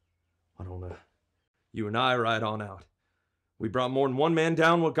 I don't know. You and I ride on out. We brought more than one man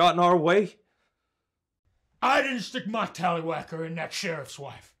down what got in our way. I didn't stick my tallywhacker in that sheriff's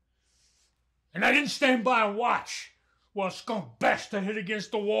wife. And I didn't stand by and watch while skunk bastard hit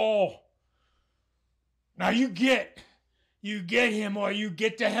against the wall. Now you get him or you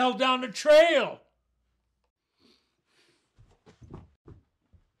get the hell down the trail.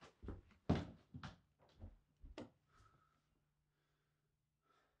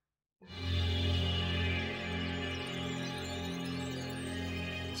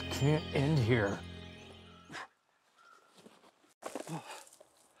 This can't end here.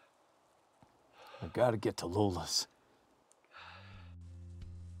 I gotta get to Lola's.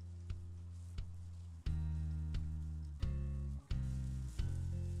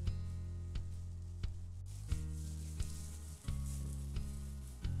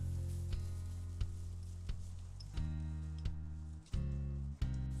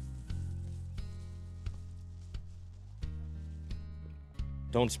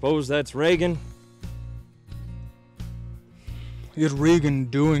 Don't suppose that's Reagan? It's Reagan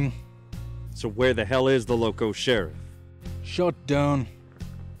doing. So where the hell is the loco sheriff? Shut down.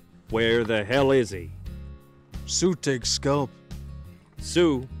 Where the hell is he? Sue takes scalp.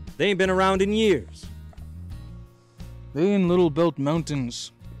 Sue? They ain't been around in years. They in Little Belt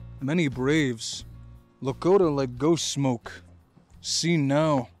Mountains. Many braves. Lakota like ghost smoke. Seen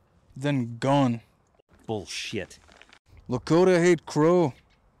now, then gone. Bullshit. Lakota hate Crow.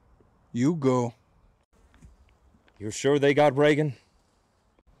 You go. You're sure they got Reagan?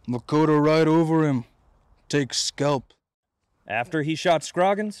 Lakota ride over him. take scalp. After he shot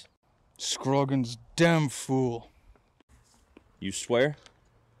Scroggins? Scroggins, damn fool. You swear?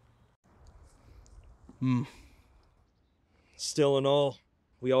 Still and all,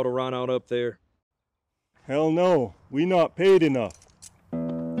 we ought to run out up there. Hell no, we not paid enough.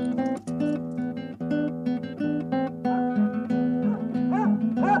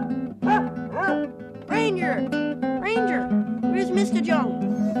 Ranger! Ranger! Where's Mr. Jones?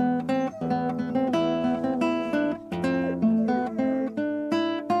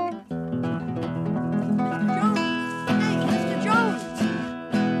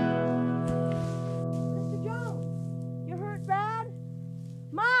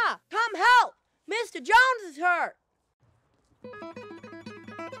 Mr. Jones is hurt.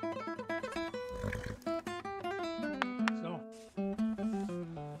 So,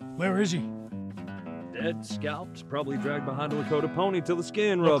 where is he? Dead, scalped, probably dragged behind a Lakota pony till the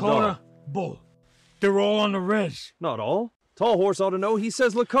skin rubbed off. Lakota, bull. They're all on the res. Not all. Tall Horse ought to know. He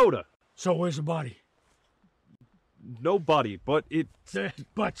says Lakota. So where's the body? No body, but it...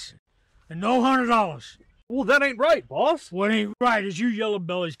 Butts. And no $100. Well, that ain't right, boss. What ain't right is you yellow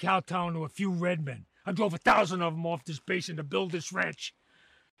bellies kowtowing to a few red men. I drove 1,000 of them off this basin to build this ranch.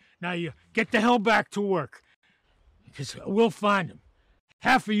 Now you get the hell back to work, because we'll find him.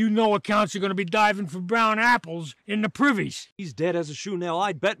 Half of you know accounts are going to be diving for brown apples in the privies. He's dead as a shoe nail.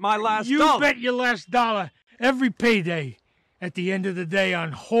 I'd bet my last You dollar. bet your last dollar every payday at the end of the day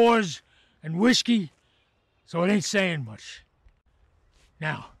on whores and whiskey, so it ain't saying much.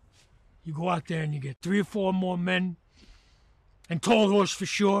 Now, you go out there and you get 3 or 4 more men, and Tall Horse for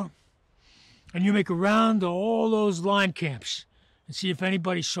sure, and you make a round of all those line camps and see if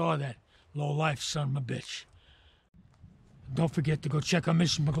anybody saw that low-life son of a bitch. Don't forget to go check on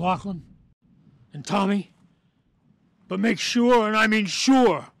Mrs. McLaughlin and Tommy, but make sure, and I mean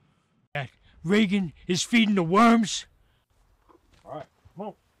sure, that Reagan is feeding the worms. All right, come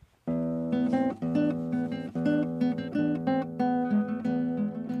on.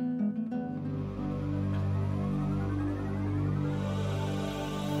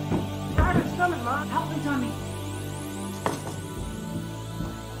 Ryder's coming, Ma. Help me, Tommy.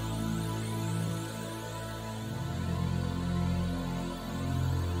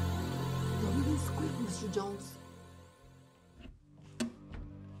 Don't even squeak, Mr. Jones.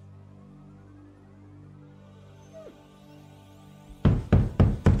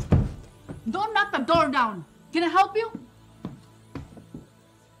 Don't knock the door down. Can I help you?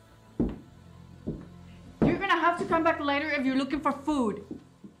 You're gonna have to come back later if you're looking for food.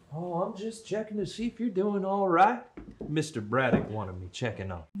 Oh, I'm just checking to see if you're doing all right. Mr. Braddock wanted me checking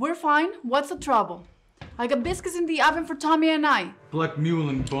on. We're fine. What's the trouble? I got biscuits in the oven for Tommy and I. Black mule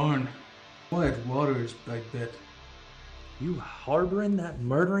in barn. White waters, I bet. You harboring that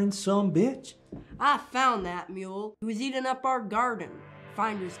murdering son bitch? I found that mule. He was eating up our garden.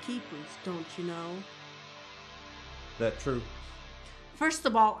 Finders keepers, don't you know? That true? First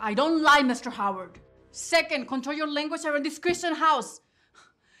of all, I don't lie, Mr. Howard. Second, control your language around this Christian house.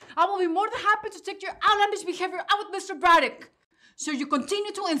 I will be more than happy to take your outlandish behavior out with Mr. Braddock, so you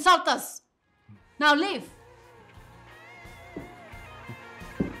continue to insult us. Now leave.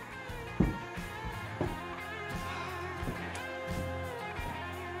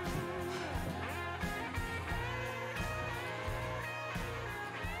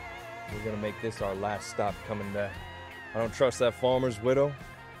 We're gonna make this our last stop coming back. I don't trust that farmer's widow.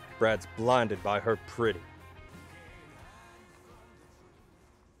 Brad's blinded by her pretty.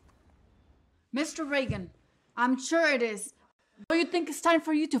 Mr. Reagan, I'm sure it is. Don't you think it's time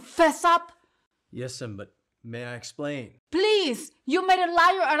for you to fess up? Yes, but may I explain? Please, you made a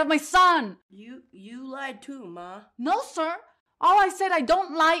liar out of my son. You lied too, Ma. No, sir. All I said, I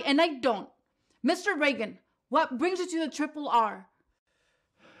don't lie, and I don't. Mr. Reagan, what brings you to the Triple R?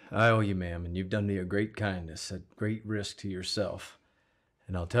 I owe you, ma'am, and you've done me a great kindness at great risk to yourself.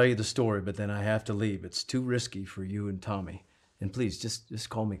 And I'll tell you the story, but then I have to leave. It's too risky for you and Tommy. And please, just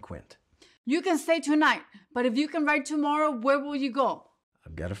call me Quint. You can stay tonight, but if you can ride tomorrow, where will you go?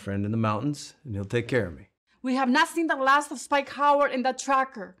 I've got a friend in the mountains, and he'll take care of me. We have not seen the last of Spike Howard in that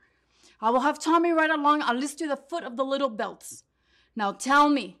tracker. I will have Tommy ride along at least to the foot of the Little Belts. Now tell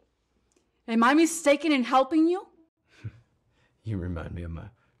me, am I mistaken in helping you? You remind me of my...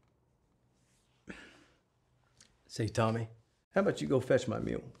 Say, Tommy, how about you go fetch my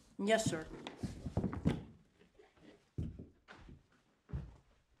mule? Yes, sir.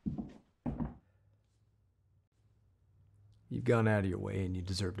 You've gone out of your way and you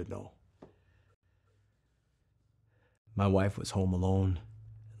deserve to know. My wife was home alone,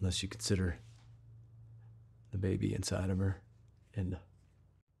 unless you consider the baby inside of her, and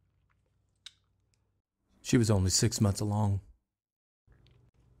She was only 6 months along.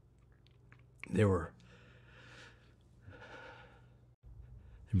 There were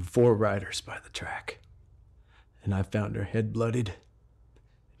 4 riders by the track, and I found her head bloodied.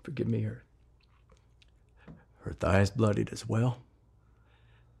 Forgive me, her thighs bloodied as well.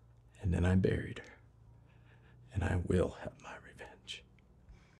 And then I buried her, and I will have my revenge.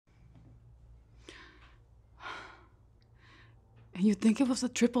 And you think it was a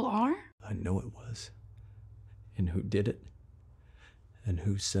triple R? I know it was. And who did it, and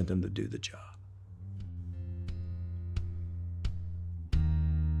who sent him to do the job.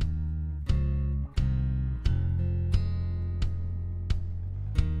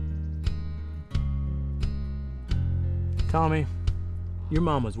 Tommy, your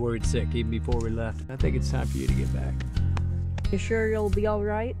mom was worried sick even before we left. I think it's time for you to get back. You sure you'll be all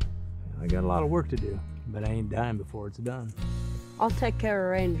right? I got a lot of work to do, but I ain't dying before it's done. I'll take care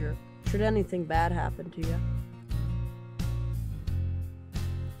of Ranger, should anything bad happen to you.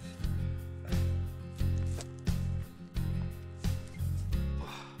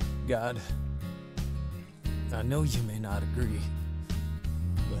 God, I know you may not agree,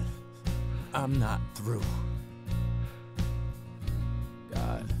 but I'm not through.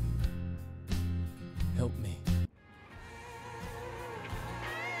 God, help me.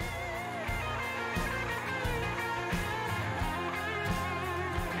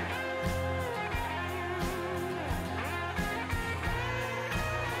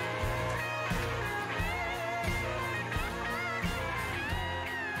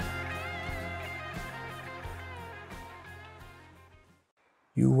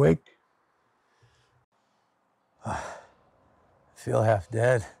 You awake? I feel half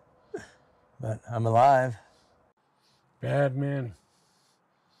dead, but I'm alive. Bad men.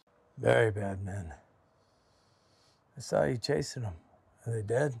 Very bad men. I saw you chasing them. Are they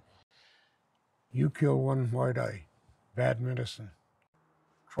dead? You kill one white eye. Bad medicine.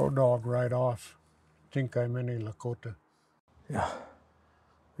 Throw dog right off. Think I'm any Lakota. Yeah.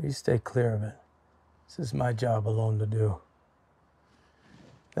 You stay clear of it. This is my job alone to do.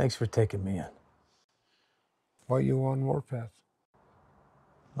 Thanks for taking me in. Why you on warpath?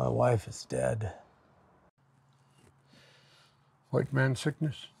 My wife is dead. White man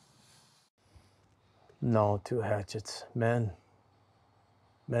sickness? No, 2 hatchets. Men.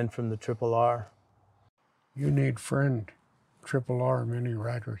 Men from the Triple R. You need friend. Triple R many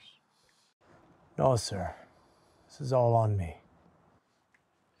riders. No, sir. This is all on me.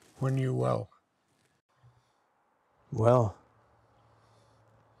 When you well? Well,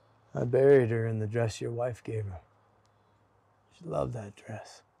 I buried her in the dress your wife gave her. She loved that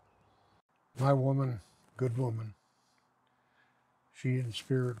dress. My woman, good woman. She in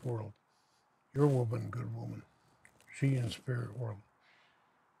spirit world. Your woman, good woman. She in spirit world.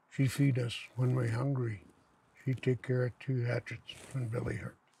 She feed us when we hungry. She take care of 2 hatchets when belly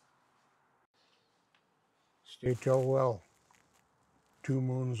hurt. Stay till well. 2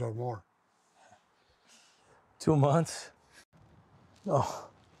 moons or more. 2 months? Oh,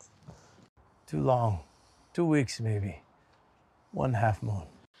 too long. 2 weeks, maybe. 1/2 moon.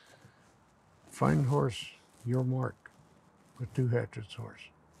 Fine horse, your mark, with 2 hatchets horse.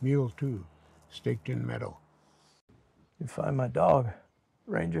 Mule too, staked in meadow. You find my dog,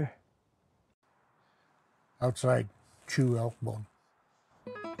 Ranger? Outside, chew elk bone.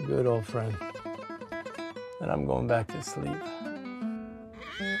 Good old friend. And I'm going back to sleep.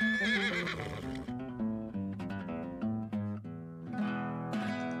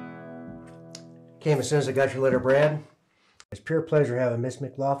 Came as soon as I got your letter, Brad. It's pure pleasure having Miss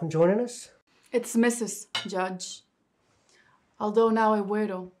McLaughlin joining us. It's Mrs. Judge. Although now a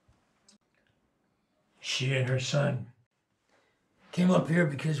widow. She and her son came up here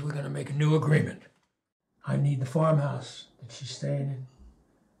because we're going to make a new agreement. I need the farmhouse that she's staying in.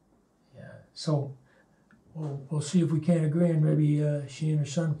 Yeah, so we'll see if we can't agree, and maybe she and her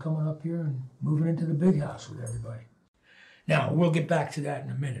son coming up here and moving into the big house with everybody. Now, we'll get back to that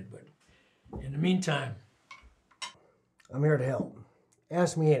in a minute, but in the meantime, I'm here to help.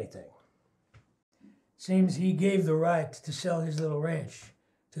 Ask me anything. Seems he gave the right to sell his little ranch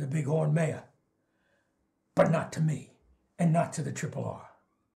to the Bighorn Mayor, but not to me, and not to the Triple R.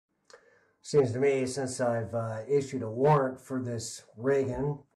 Seems to me, since I've issued a warrant for this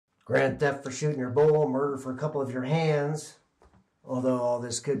Reagan, grand theft for shooting your bull, murder for a couple of your hands, although all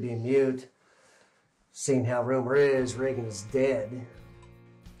this could be mute, seeing how rumor is Reagan is dead.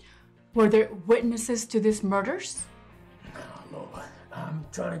 Were there witnesses to these murders? No, Lola, I'm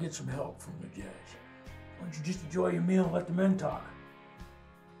trying to get some help from the judge. Why don't you just enjoy your meal and let the men talk?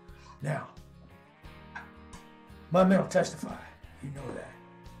 Now, my men will testify. You know that.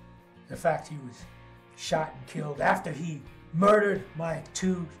 The fact he was shot and killed after he murdered my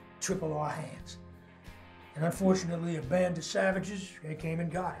 2 triple R hands. And unfortunately, a band of savages, they came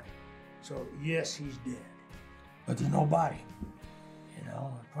and got him. So yes, he's dead. But there's no body. You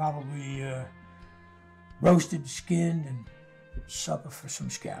know, probably roasted, skinned, and supper for some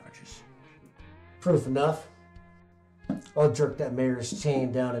scavengers. Proof enough. I'll jerk that mayor's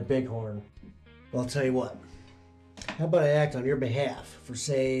chain down at Bighorn. Well, I'll tell you what. How about I act on your behalf for,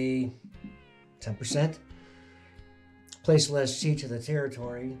 say, 10%? Place less cheat to the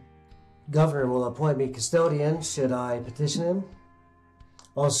territory. Governor will appoint me custodian should I petition him.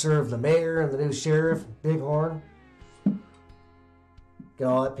 I'll serve the mayor and the new sheriff, Bighorn. Get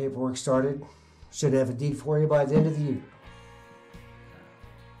all that paperwork started. Should have a deed for you by the end of the year.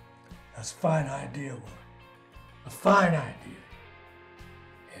 That's a fine idea, Lord. A fine idea.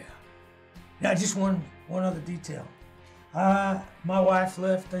 Yeah. Now, just one other detail. My wife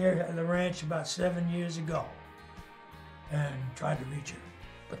left the ranch about 7 years ago and tried to reach her,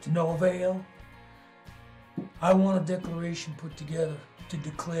 but to no avail. I want a declaration put together to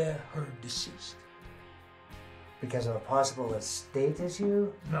declare her deceased. Because of a possible estate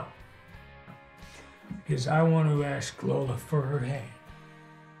issue? No. Because I want to ask Lola for her hand.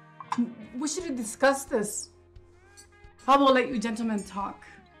 We should discuss this. I will let you gentlemen talk.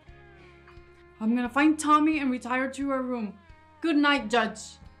 I'm gonna find Tommy and retire to her room. Good night, Judge.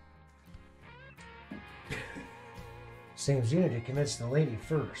 Seems you need to convince the lady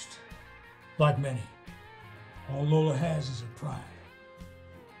first. Like many, all Lola has is her pride.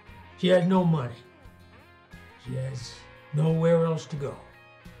 She has no money. She has nowhere else to go.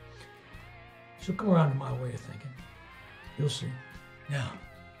 She'll come around to my way of thinking. You'll see. Now,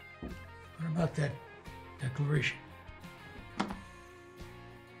 what about that declaration?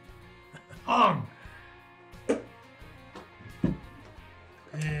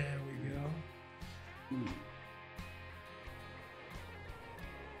 There we go.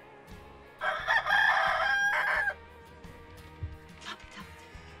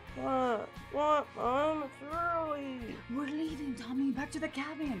 What, Mom? It's early. We're leaving, Tommy. Back to the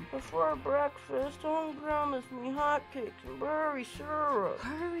cabin. Before breakfast, Home promised me hotcakes and berry syrup.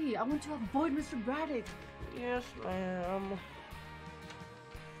 Hurry. I want to avoid Mr. Braddock. Yes, ma'am.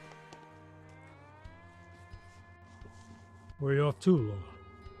 Where are you off to,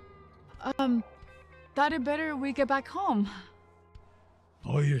 Lola? Thought it better we get back home.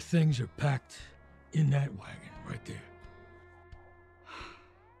 All your things are packed in that wagon right there.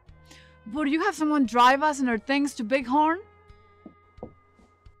 Would you have someone drive us and our things to Bighorn?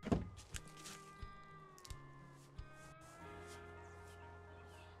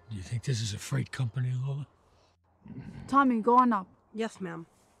 Do you think this is a freight company, Lola? Tommy, go on up. Yes, ma'am.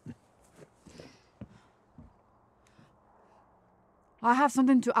 I have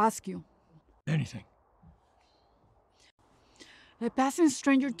something to ask you. Anything. A passing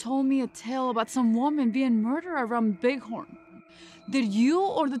stranger told me a tale about some woman being murdered around Bighorn. Did you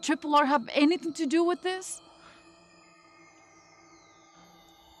or the Triple R have anything to do with this?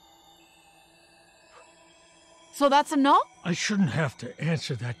 So that's a no? I shouldn't have to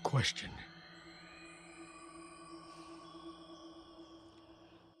answer that question.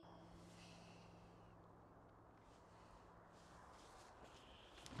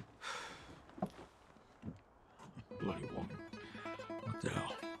 Bloody woman. What the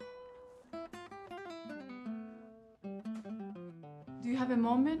hell? Do you have a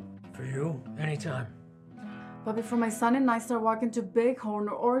moment? For you, anytime. But before my son and I start walking to Bighorn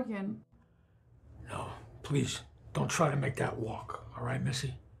or Oregon. No, please, don't try to make that walk, all right,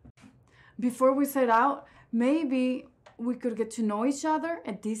 Missy? Before we set out, maybe we could get to know each other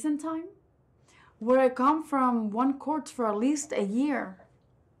a decent time. Where I come from, one courts for at least a year.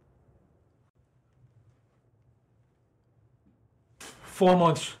 4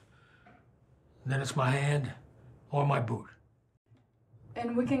 months. Then it's my hand or my boot.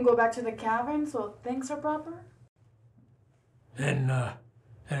 And we can go back to the cabin so things are proper? And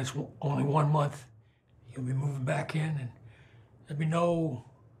it's only 1 month. You'll be moving back in, and there'll be no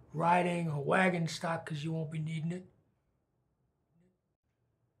riding or wagon stock because you won't be needing it.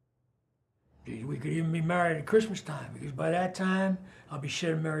 We could even be married at Christmas time, because by that time, I'll be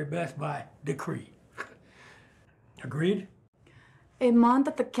shedding Mary Beth by decree. Agreed? A month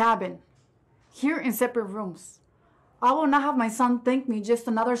at the cabin, here in separate rooms. I will not have my son think me just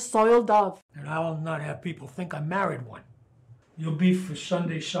another soiled dove. And I will not have people think I married one. You'll be for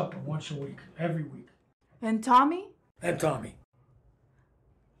Sunday supper once a week, every week. And Tommy? And Tommy.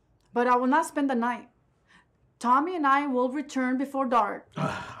 But I will not spend the night. Tommy and I will return before dark.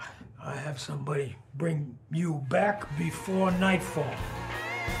 I have somebody bring you back before nightfall.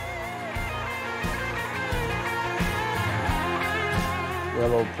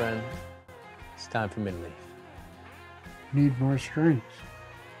 Well, old friend, it's time for me to leave. Need more strength.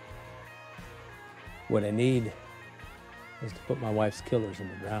 What I need is to put my wife's killers in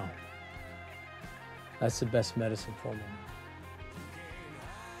the ground. That's the best medicine for me.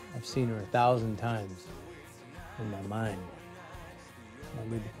 I've seen her 1,000 times in my mind.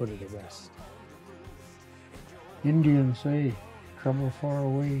 I need to put her to rest. Indians say, trouble far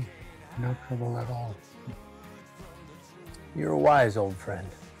away, not trouble at all. You're a wise old friend.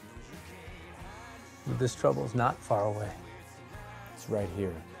 But this trouble's not far away. It's right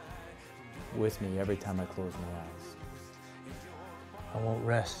here, with me every time I close my eyes. I won't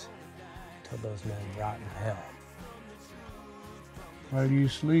rest till those men rot in hell. While you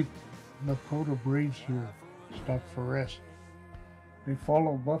sleep, Lakota braves here stop for rest. They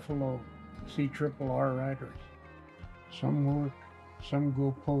follow buffalo, see Triple R riders. Some work, some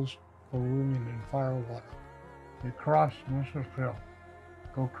go post for women in Firewater. They cross Muscle Trail,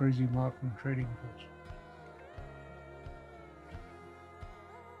 go Crazy Mountain Trading Post.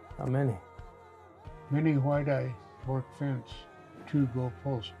 How many? Many White Eye work fence, 2 go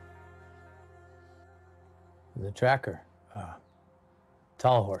post. The tracker,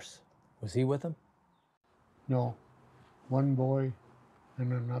 Tall Horse, was he with him? No, one boy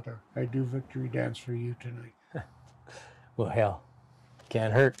and another. I do victory dance for you tonight. Well, hell,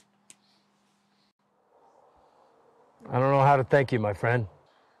 can't hurt. I don't know how to thank you, my friend.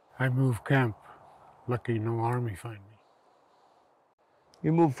 I move camp. Lucky no army find me.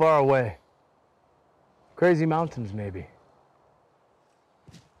 You move far away. Crazy Mountains, maybe.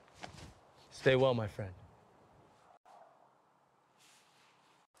 Stay well, my friend.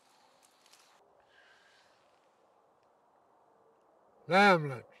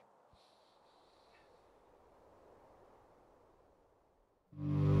 Lamlet.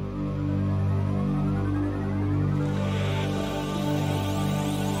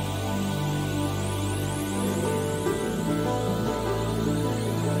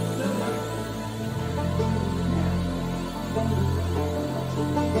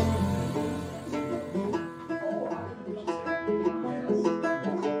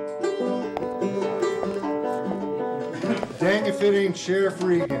 Dang if it ain't Sheriff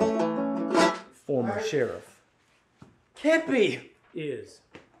Regan. Former sheriff. Can't be. Is.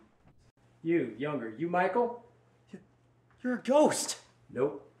 You, younger. You, Michael? You're a ghost.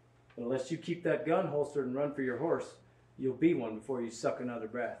 Nope. Unless you keep that gun holstered and run for your horse, you'll be one before you suck another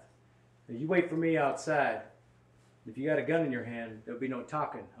breath. Now you wait for me outside. If you got a gun in your hand, there'll be no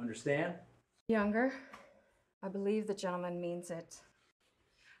talking. Understand? Younger, I believe the gentleman means it.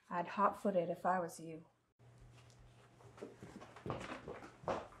 I'd hot-foot it if I was you.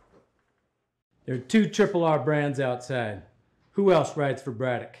 There are 2 Triple R brands outside. Who else rides for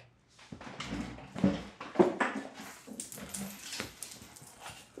Braddock?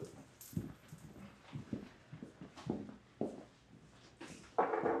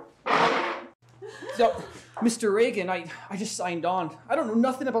 So, Mr. Reagan, I just signed on. I don't know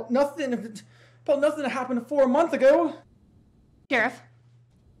nothing about nothing that happened 4 months ago. Sheriff?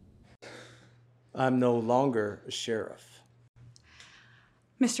 I'm no longer a sheriff.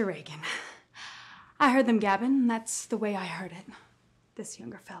 Mr. Reagan. I heard them gabbing, and that's the way I heard it. This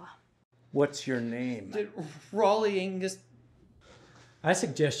younger fella. What's your name? Raleigh Angus. I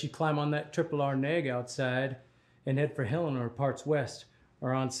suggest you climb on that Triple R nag outside and head for Helena or parts west,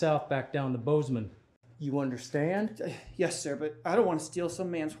 or on south back down to Bozeman. You understand? Yes, sir, but I don't want to steal some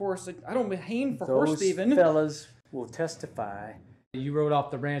man's horse. I don't hang for horse thieving. Those fellas will testify. You rode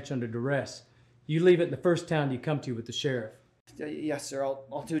off the ranch under duress. You leave it in the first town you come to with the sheriff. Yes, sir,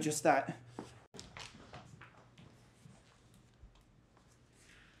 I'll do just that.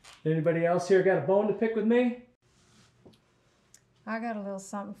 Anybody else here got a bone to pick with me? I got a little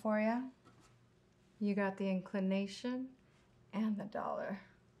something for you. You got the inclination and the dollar.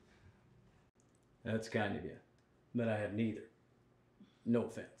 That's kind of you. But I have neither. No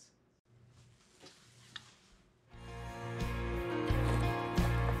offense.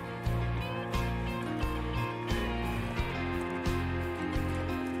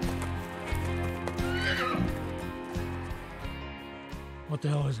 What the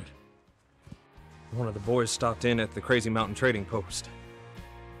hell is it? One of the boys stopped in at the Crazy Mountain Trading Post.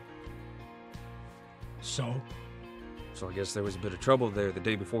 So? So I guess there was a bit of trouble there the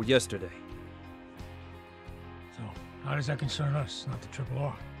day before yesterday. So, how does that concern us, not the Triple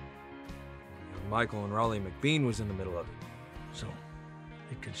R? Michael and Raleigh McBean was in the middle of it. So,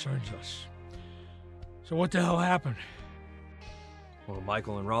 it concerns us. So what the hell happened? Well,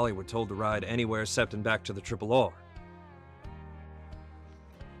 Michael and Raleigh were told to ride anywhere except and back to the Triple R.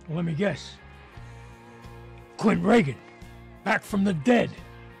 Well, let me guess. Clint Reagan. Back from the dead.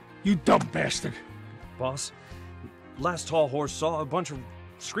 You dumb bastard. Boss, last tall horse saw a bunch of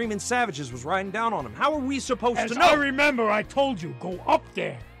screaming savages was riding down on him. How are we supposed As to know? I remember, I told you, go up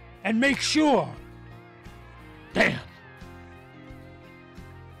there and make sure. Damn.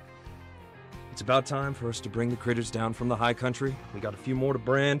 It's about time for us to bring the critters down from the high country. We got a few more to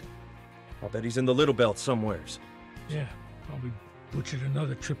brand. I'll bet he's in the Little Belt somewheres. Yeah, probably butchered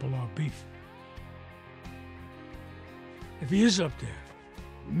another triple R beef. If he is up there,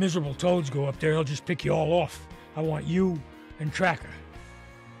 miserable toads go up there, he'll just pick you all off. I want you and Tracker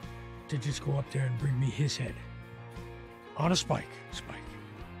to just go up there and bring me his head. On a spike.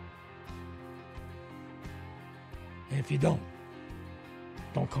 And if you don't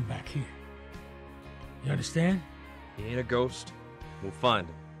come back here. You understand? He ain't a ghost. We'll find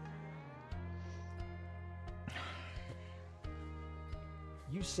him.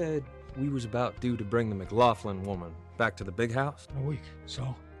 You said we was about due to bring the McLaughlin woman back to the big house? In a week.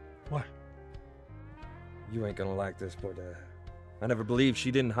 So, what? You ain't gonna like this, but I never believed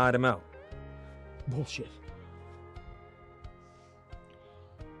she didn't hide him out. Bullshit.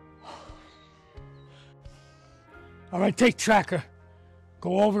 All right, take Tracker.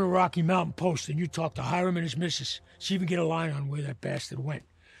 Go over to Rocky Mountain Post and you talk to Hiram and his missus. See if you can get a line on where that bastard went.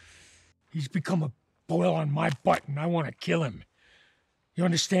 He's become a boil on my butt and I want to kill him. You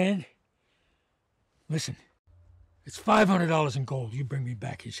understand? Listen, it's $500 in gold. You bring me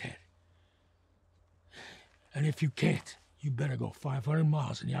back his head. And if you can't, you better go 500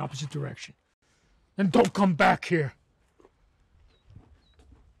 miles in the opposite direction. And don't come back here.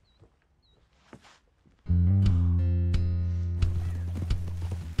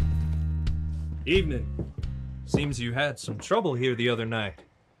 Evening. Seems you had some trouble here the other night.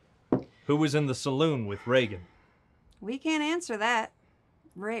 Who was in the saloon with Reagan? We can't answer that.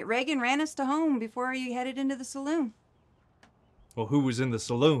 Reagan ran us to home before he headed into the saloon. Well, who was in the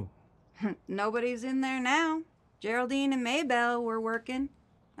saloon? Nobody's in there now. Geraldine and Maybelle were working,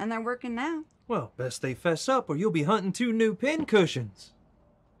 and they're working now. Well, best they fess up or you'll be hunting 2 new pin cushions.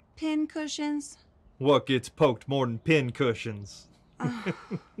 Pin cushions? What gets poked more than pin cushions?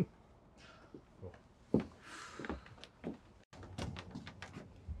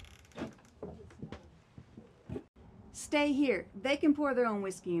 Stay here. They can pour their own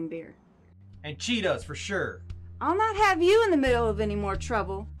whiskey and beer. And cheat us, for sure. I'll not have you in the middle of any more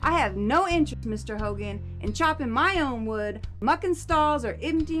trouble. I have no interest, Mr. Hogan, in chopping my own wood, mucking stalls, or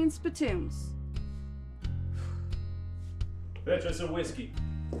emptying spittoons. Fetch us a whiskey.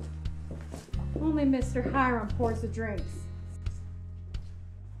 Only Mr. Hiram pours the drinks.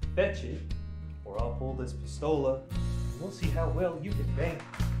 Fetch it, or I'll pull this pistola. We'll see how well you can bang.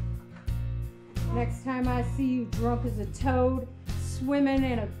 Next time I see you drunk as a toad, swimming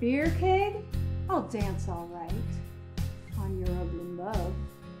in a beer keg, I'll dance all right on your ugly love,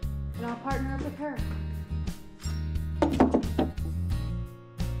 and I'll partner up with her.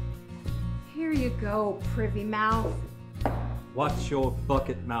 Here you go, privy mouth. Watch your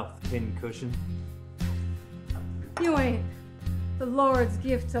bucket mouth, pincushion. You ain't the Lord's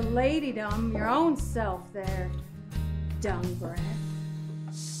gift to ladydom, your own self there, dung breath.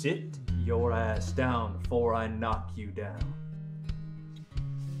 Sit your ass down before I knock you down.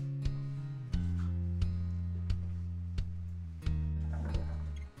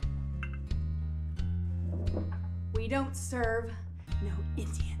 We don't serve no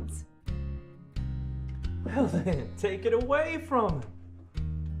Indians. Well then, take it away from him.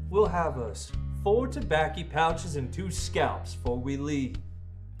 We'll have us 4 tobacco pouches and 2 scalps before we leave.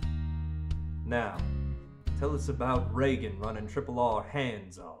 Now, tell us about Reagan running Triple R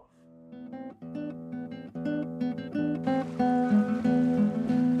hands off.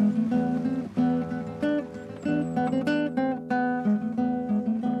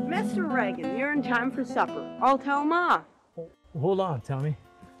 Mr. Reagan, you're in time for supper. I'll tell Ma. Hold on, Tommy.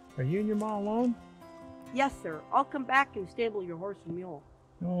 Are you and your ma alone? Yes, sir. I'll come back and stable your horse and mule.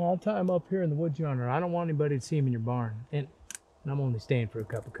 No, I'll tie him up here in the woods yonder. I don't want anybody to see him in your barn. And I'm only staying for a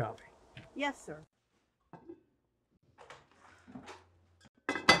cup of coffee. Yes, sir.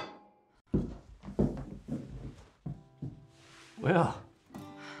 Well,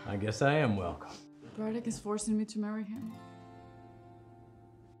 I guess I am welcome. Braddock is forcing me to marry him.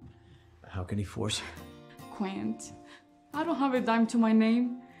 How can he force you? Quaint. I don't have a dime to my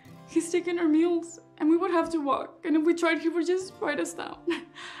name. He's taking our mules, and we would have to walk. And if we tried, he would just write us down.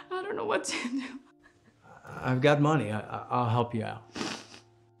 I don't know what to do. I've got money. I'll help you out.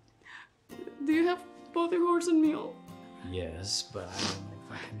 Do you have both a horse and mule? Yes, but I don't know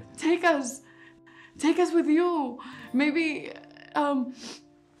if I can. Take us with you. Maybe,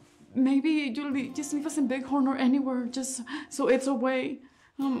 Maybe you'll just leave us in Bighorn or anywhere, just so it's away.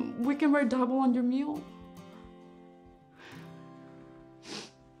 We can wear double on your meal.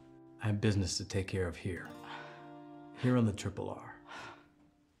 I have business to take care of here. Here on the Triple R.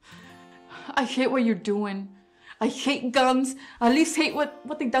 I hate what you're doing. I hate guns. I at least hate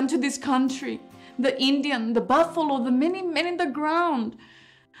what they've done to this country. The Indian, the buffalo, the many men in the ground.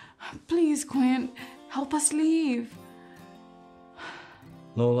 Please, Quinn, help us leave.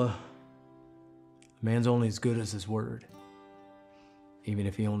 Lola, a man's only as good as his word. Even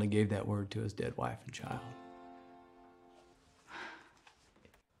if he only gave that word to his dead wife and child.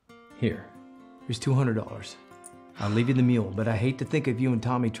 Here's $200. I'll leave you the mule, but I hate to think of you and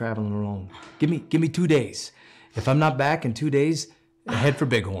Tommy traveling alone. Give me 2 days. If I'm not back in 2 days, head for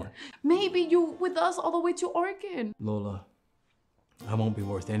Bighorn. Maybe you with us all the way to Oregon. Lola, I won't be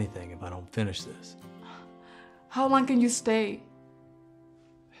worth anything if I don't finish this. How long can you stay?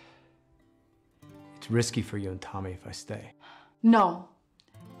 It's risky for you and Tommy if I stay. No.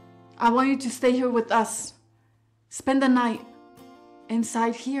 I want you to stay here with us. Spend the night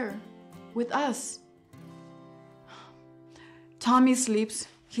inside here with us. Tommy sleeps.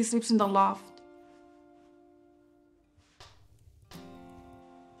 He sleeps in the loft.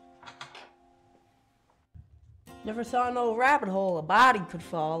 Never saw no rabbit hole a body could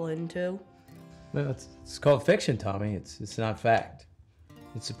fall into. Well, it's called fiction, Tommy. It's not fact.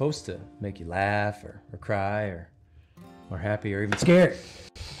 It's supposed to make you laugh or cry or happy or even scared.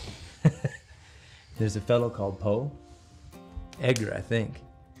 There's a fellow called Poe, Edgar, I think,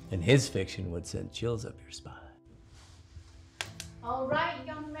 and his fiction would send chills up your spine. All right,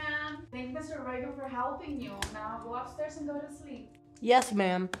 young man. Thank Mr. Reagan for helping you. Now go upstairs and go to sleep. Yes,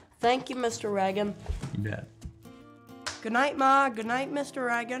 ma'am. Thank you, Mr. Reagan. You bet. Good night, Ma. Good night, Mr.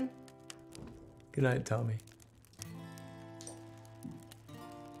 Reagan. Good night, Tommy.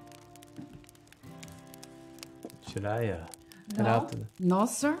 Should I head out to the... No,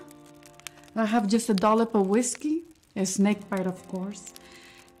 sir. I have just a dollop of whiskey, a snake bite, of course.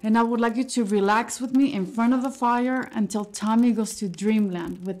 And I would like you to relax with me in front of the fire until Tommy goes to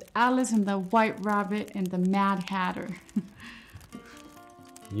Dreamland with Alice and the White Rabbit and the Mad Hatter.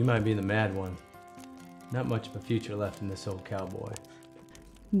 You might be the mad one. Not much of a future left in this old cowboy.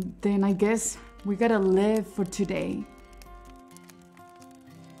 Then I guess we gotta live for today.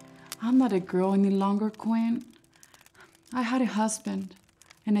 I'm not a girl any longer, Quinn. I had a husband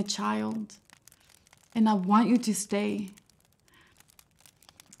and a child, and I want you to stay.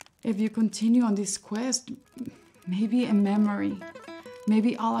 If you continue on this quest, maybe a memory,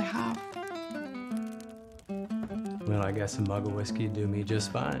 maybe all I have. Well, I guess a mug of whiskey would do me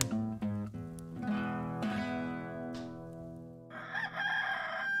just fine.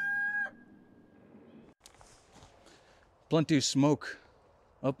 Plenty of smoke.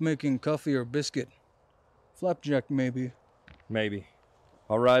 Up making coffee or biscuit. Flapjack, maybe. Maybe.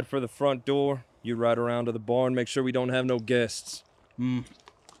 I'll ride for the front door. You ride around to the barn, make sure we don't have no guests.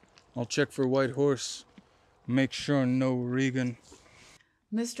 I'll check for White Horse. Make sure no Regan.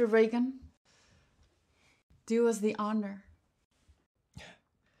 Mr. Reagan, do us the honor.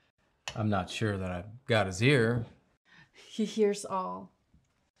 I'm not sure that I've got his ear. He hears all.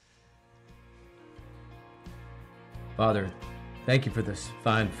 Father, thank you for this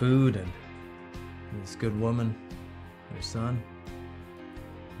fine food and this good woman, your son,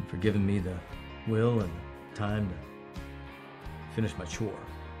 and for giving me the will and time to finish my chore.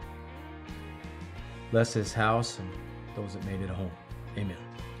 Bless his house and those that made it a home. Amen.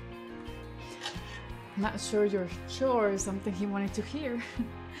 Not sure your chore is something he wanted to hear,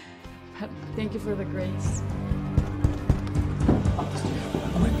 but thank you for the grace.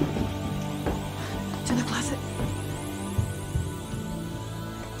 To the closet.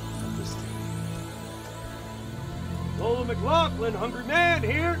 Lola McLaughlin, hungry man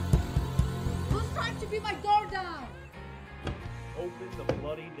here. Who's trying to beat my door down? Open the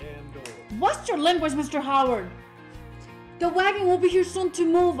bloody damn door. What's your language, Mr. Howard? The wagon will be here soon to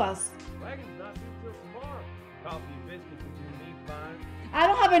move us. Wagon's not due till tomorrow. Coffee and biscuits will do me fine. I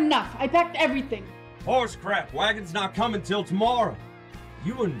don't have enough. I packed everything. Horse crap, wagon's not coming till tomorrow.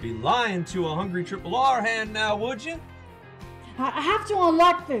 You wouldn't be lying to a hungry Triple R hand now, would you? I have to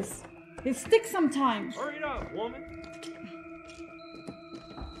unlock this. It sticks sometimes. Hurry it up, woman.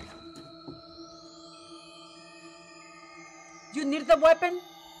 You need the weapon?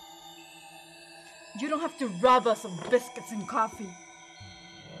 You don't have to rob us of biscuits and coffee.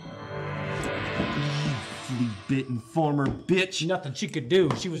 Flea-bitten farmer bitch. Nothing she could do.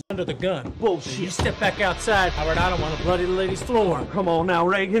 She was under the gun. Bullshit. You step back outside, Howard. I don't want to bloody the lady's floor. Come on now,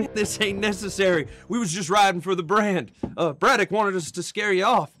 Reagan. This ain't necessary. We was just riding for the brand. Braddock wanted us to scare you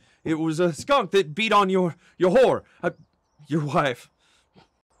off. It was a skunk that beat on your whore, your wife.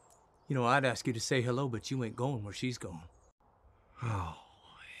 You know, I'd ask you to say hello, but you ain't going where she's going. Oh,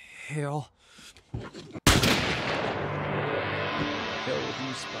 hell. Hell with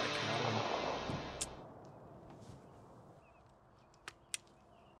you, Spike.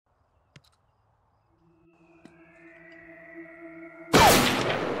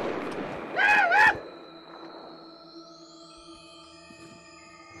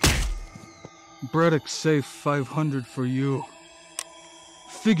 Braddock say 500 for you.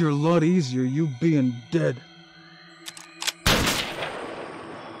 Figure a lot easier you being dead.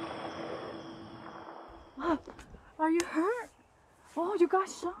 Are you hurt? Oh, you got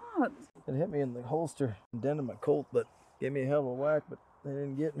shot. It hit me in the holster and dented my Colt, but gave me a hell of a whack, but they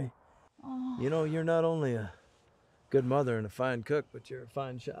didn't get me. Oh. You know, you're not only a good mother and a fine cook, but you're a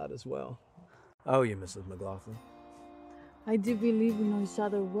fine shot as well. I owe you, Mrs. McLaughlin. I do believe we know each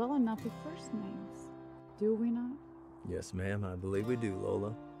other well enough with first names. Do we not? Yes, ma'am, I believe we do,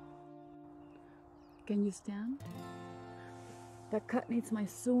 Lola. Can you stand? That cut needs my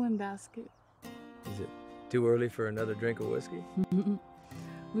sewing basket. Is it too early for another drink of whiskey?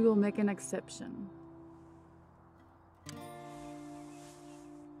 We will make an exception.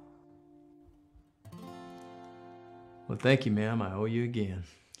 Well, thank you, ma'am. I owe you again.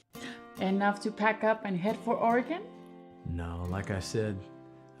 Enough to pack up and head for Oregon? No, like I said,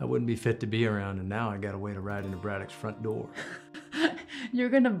 I wouldn't be fit to be around, and now I got a way to ride into Braddock's front door. You're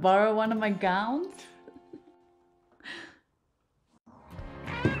gonna borrow one of my gowns?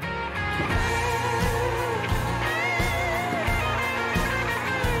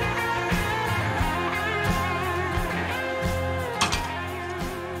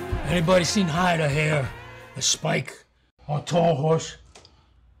 Anybody seen hide or hair, a spike, or a tall horse?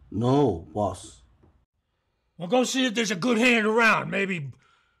 No, boss. Well, go see if there's a good hand around. Maybe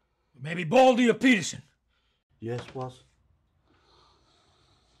Baldy or Peterson. Yes, boss.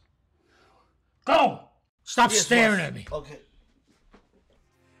 Go! Stop Yes, staring boss. at me. Okay.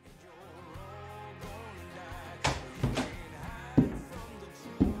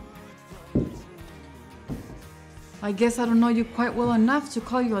 I guess I don't know you quite well enough to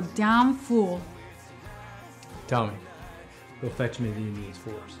call you a damn fool. Tommy, go fetch me the Indians'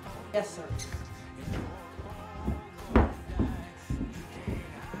 force. Yes, sir.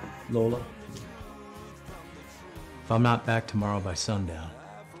 Lola, if I'm not back tomorrow by sundown,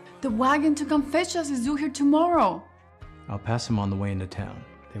 The wagon to come fetch us is due here tomorrow. I'll pass them on the way into town.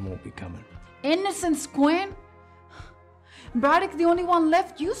 They won't be coming. Innocence, Quinn. Braddock, the only one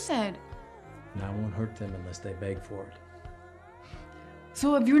left, you said. And I won't hurt them unless they beg for it.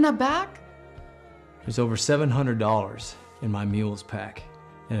 So if you're not back? There's over $700 in my mule's pack,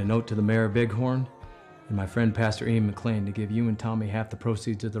 and a note to the mayor of Bighorn, and my friend Pastor Ian McLean to give you and Tommy half the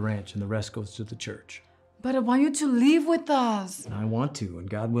proceeds of the ranch, and the rest goes to the church. But I want you to leave with us. And I want to, and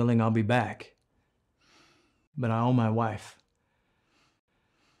God willing, I'll be back. But I owe my wife,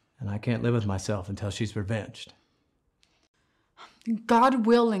 and I can't live with myself until she's revenged. God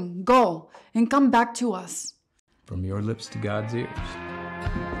willing, go and come back to us. From your lips to God's ears.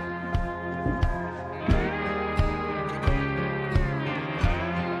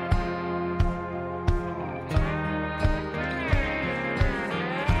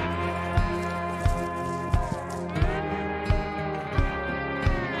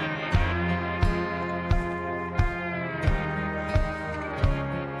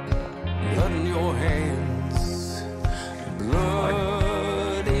 Blood in your hands,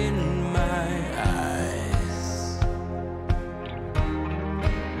 blood in my eyes.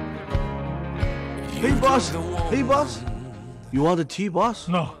 Hey, boss. Hey, boss. You want a tea, boss?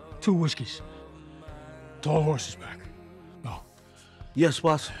 No, 2 whiskeys. Tall horse is back. No. Yes,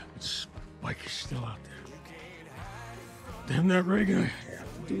 boss. But Spike is still out there. Damn that Reagan, I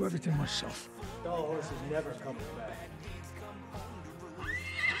have to do everything myself. Tall horse is never coming back.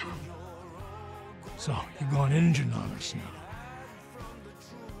 So, you're going Injun on us now.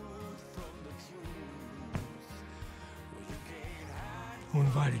 Who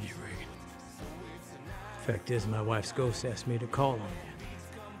invited you, Reagan? Fact is, my wife's ghost asked me to call on you.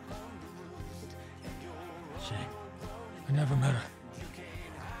 Shane, I never met her.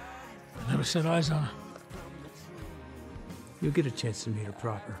 I never set eyes on her. You'll get a chance to meet her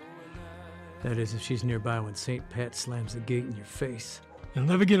proper. That is, if she's nearby when St. Pat slams the gate in your face. You'll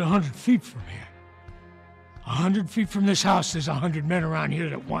never get 100 feet from here. 100 feet from this house, there's 100 men around here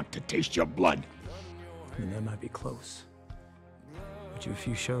that want to taste your blood. And that might be close. But you're a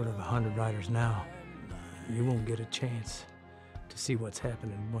few short of 100 riders now. You won't get a chance to see what's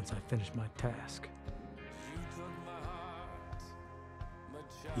happening once I finish my task.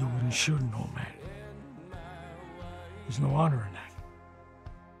 You to shoot an old man. There's no honor in that.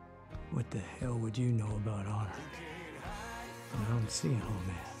 What the hell would you know about honor? I don't see an old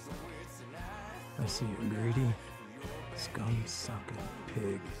man. I see a greedy, scum-sucking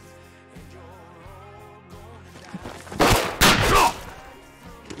pig.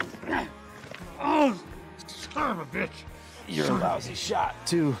 Oh, son of a bitch. You're a lousy shot,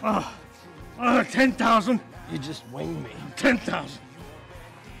 too. 10,000. You just winged me. 10,000.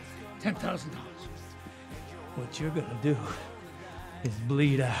 $10,000. What you're gonna do is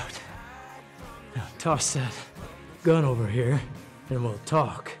bleed out. Now toss that gun over here and we'll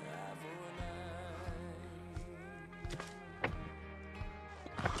talk.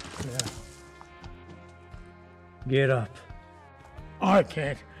 Yeah. Get up. I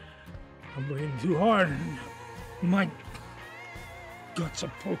can't. I'm bleeding too hard. My guts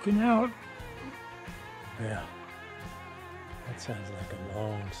are poking out. Yeah. That sounds like a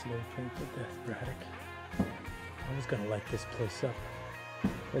long, slow painful death, Braddock. I was gonna light this place up,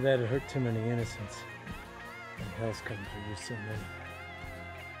 but that'd hurt too many innocents. And hell's coming for you so many.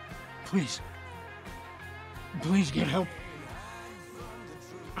 Please. Please get help.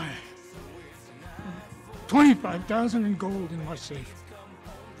 25,000 in gold in my safe.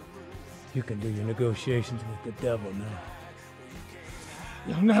 You can do your negotiations with the devil now.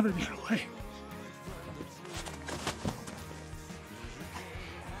 You'll never get away.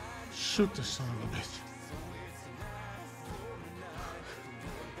 Shoot the son of a bitch.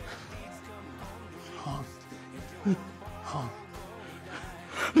 Hung. Hung.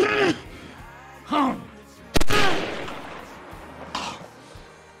 Hung.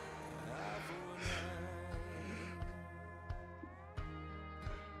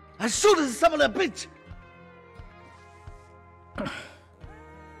 I shoot the son of a bitch. I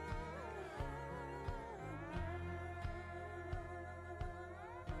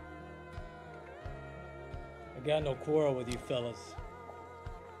got no quarrel with you fellas.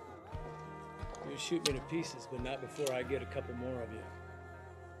 You'll shoot me to pieces, but not before I get a couple more of you.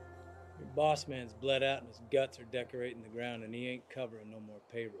 Your boss man's bled out and his guts are decorating the ground and he ain't covering no more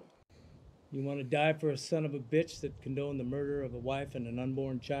payroll. You want to die for a son of a bitch that condoned the murder of a wife and an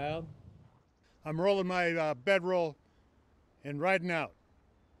unborn child? I'm rolling my bedroll and riding out.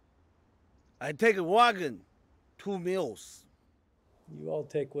 I take a wagon, 2 meals. You all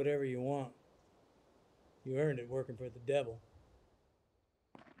take whatever you want. You earned it working for the devil.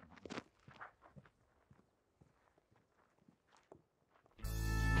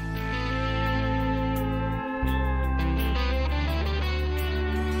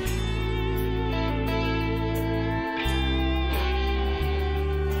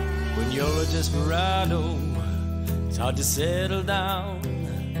 When you're a desperado, it's hard to settle down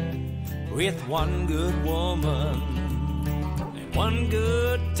with one good woman and one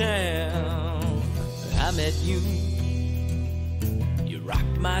good town. I met you, you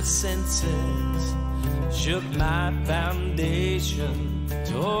rocked my senses, shook my foundation,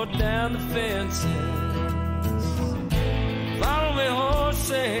 tore down the fences. Follow me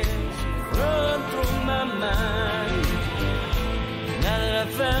horses, run through my mind. Now that I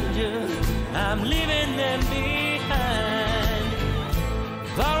found you, I'm leaving them behind.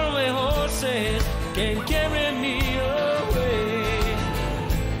 Follow me horses, can't carry me away.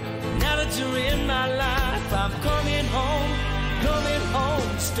 Now that you're in my life, I'm coming home to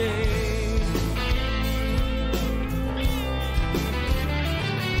stay.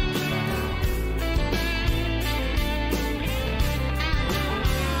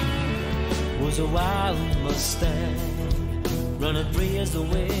 Was a wild Mustang, running free as the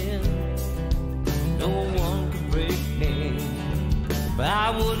wind. No one could break me, but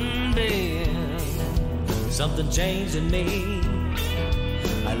I wouldn't bend. Something changed in me.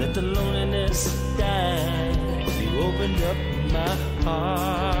 I let the loneliness die. You opened up my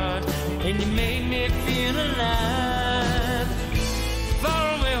heart, and you made me feel alive.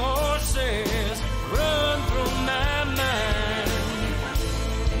 Follow me horses, run through my mind.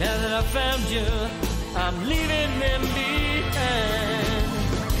 Now that I found you, I'm leaving them behind.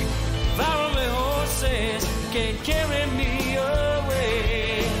 Follow me horses, can't carry me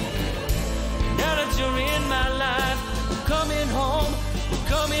away. Now that you're in my life, I'm coming home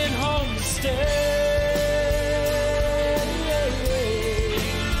to stay.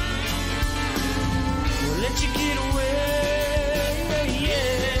 We'll let you get away,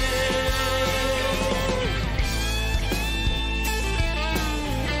 yeah.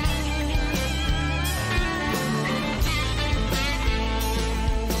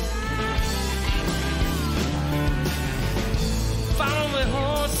 Follow me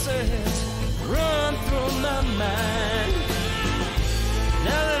horses, run through my mind.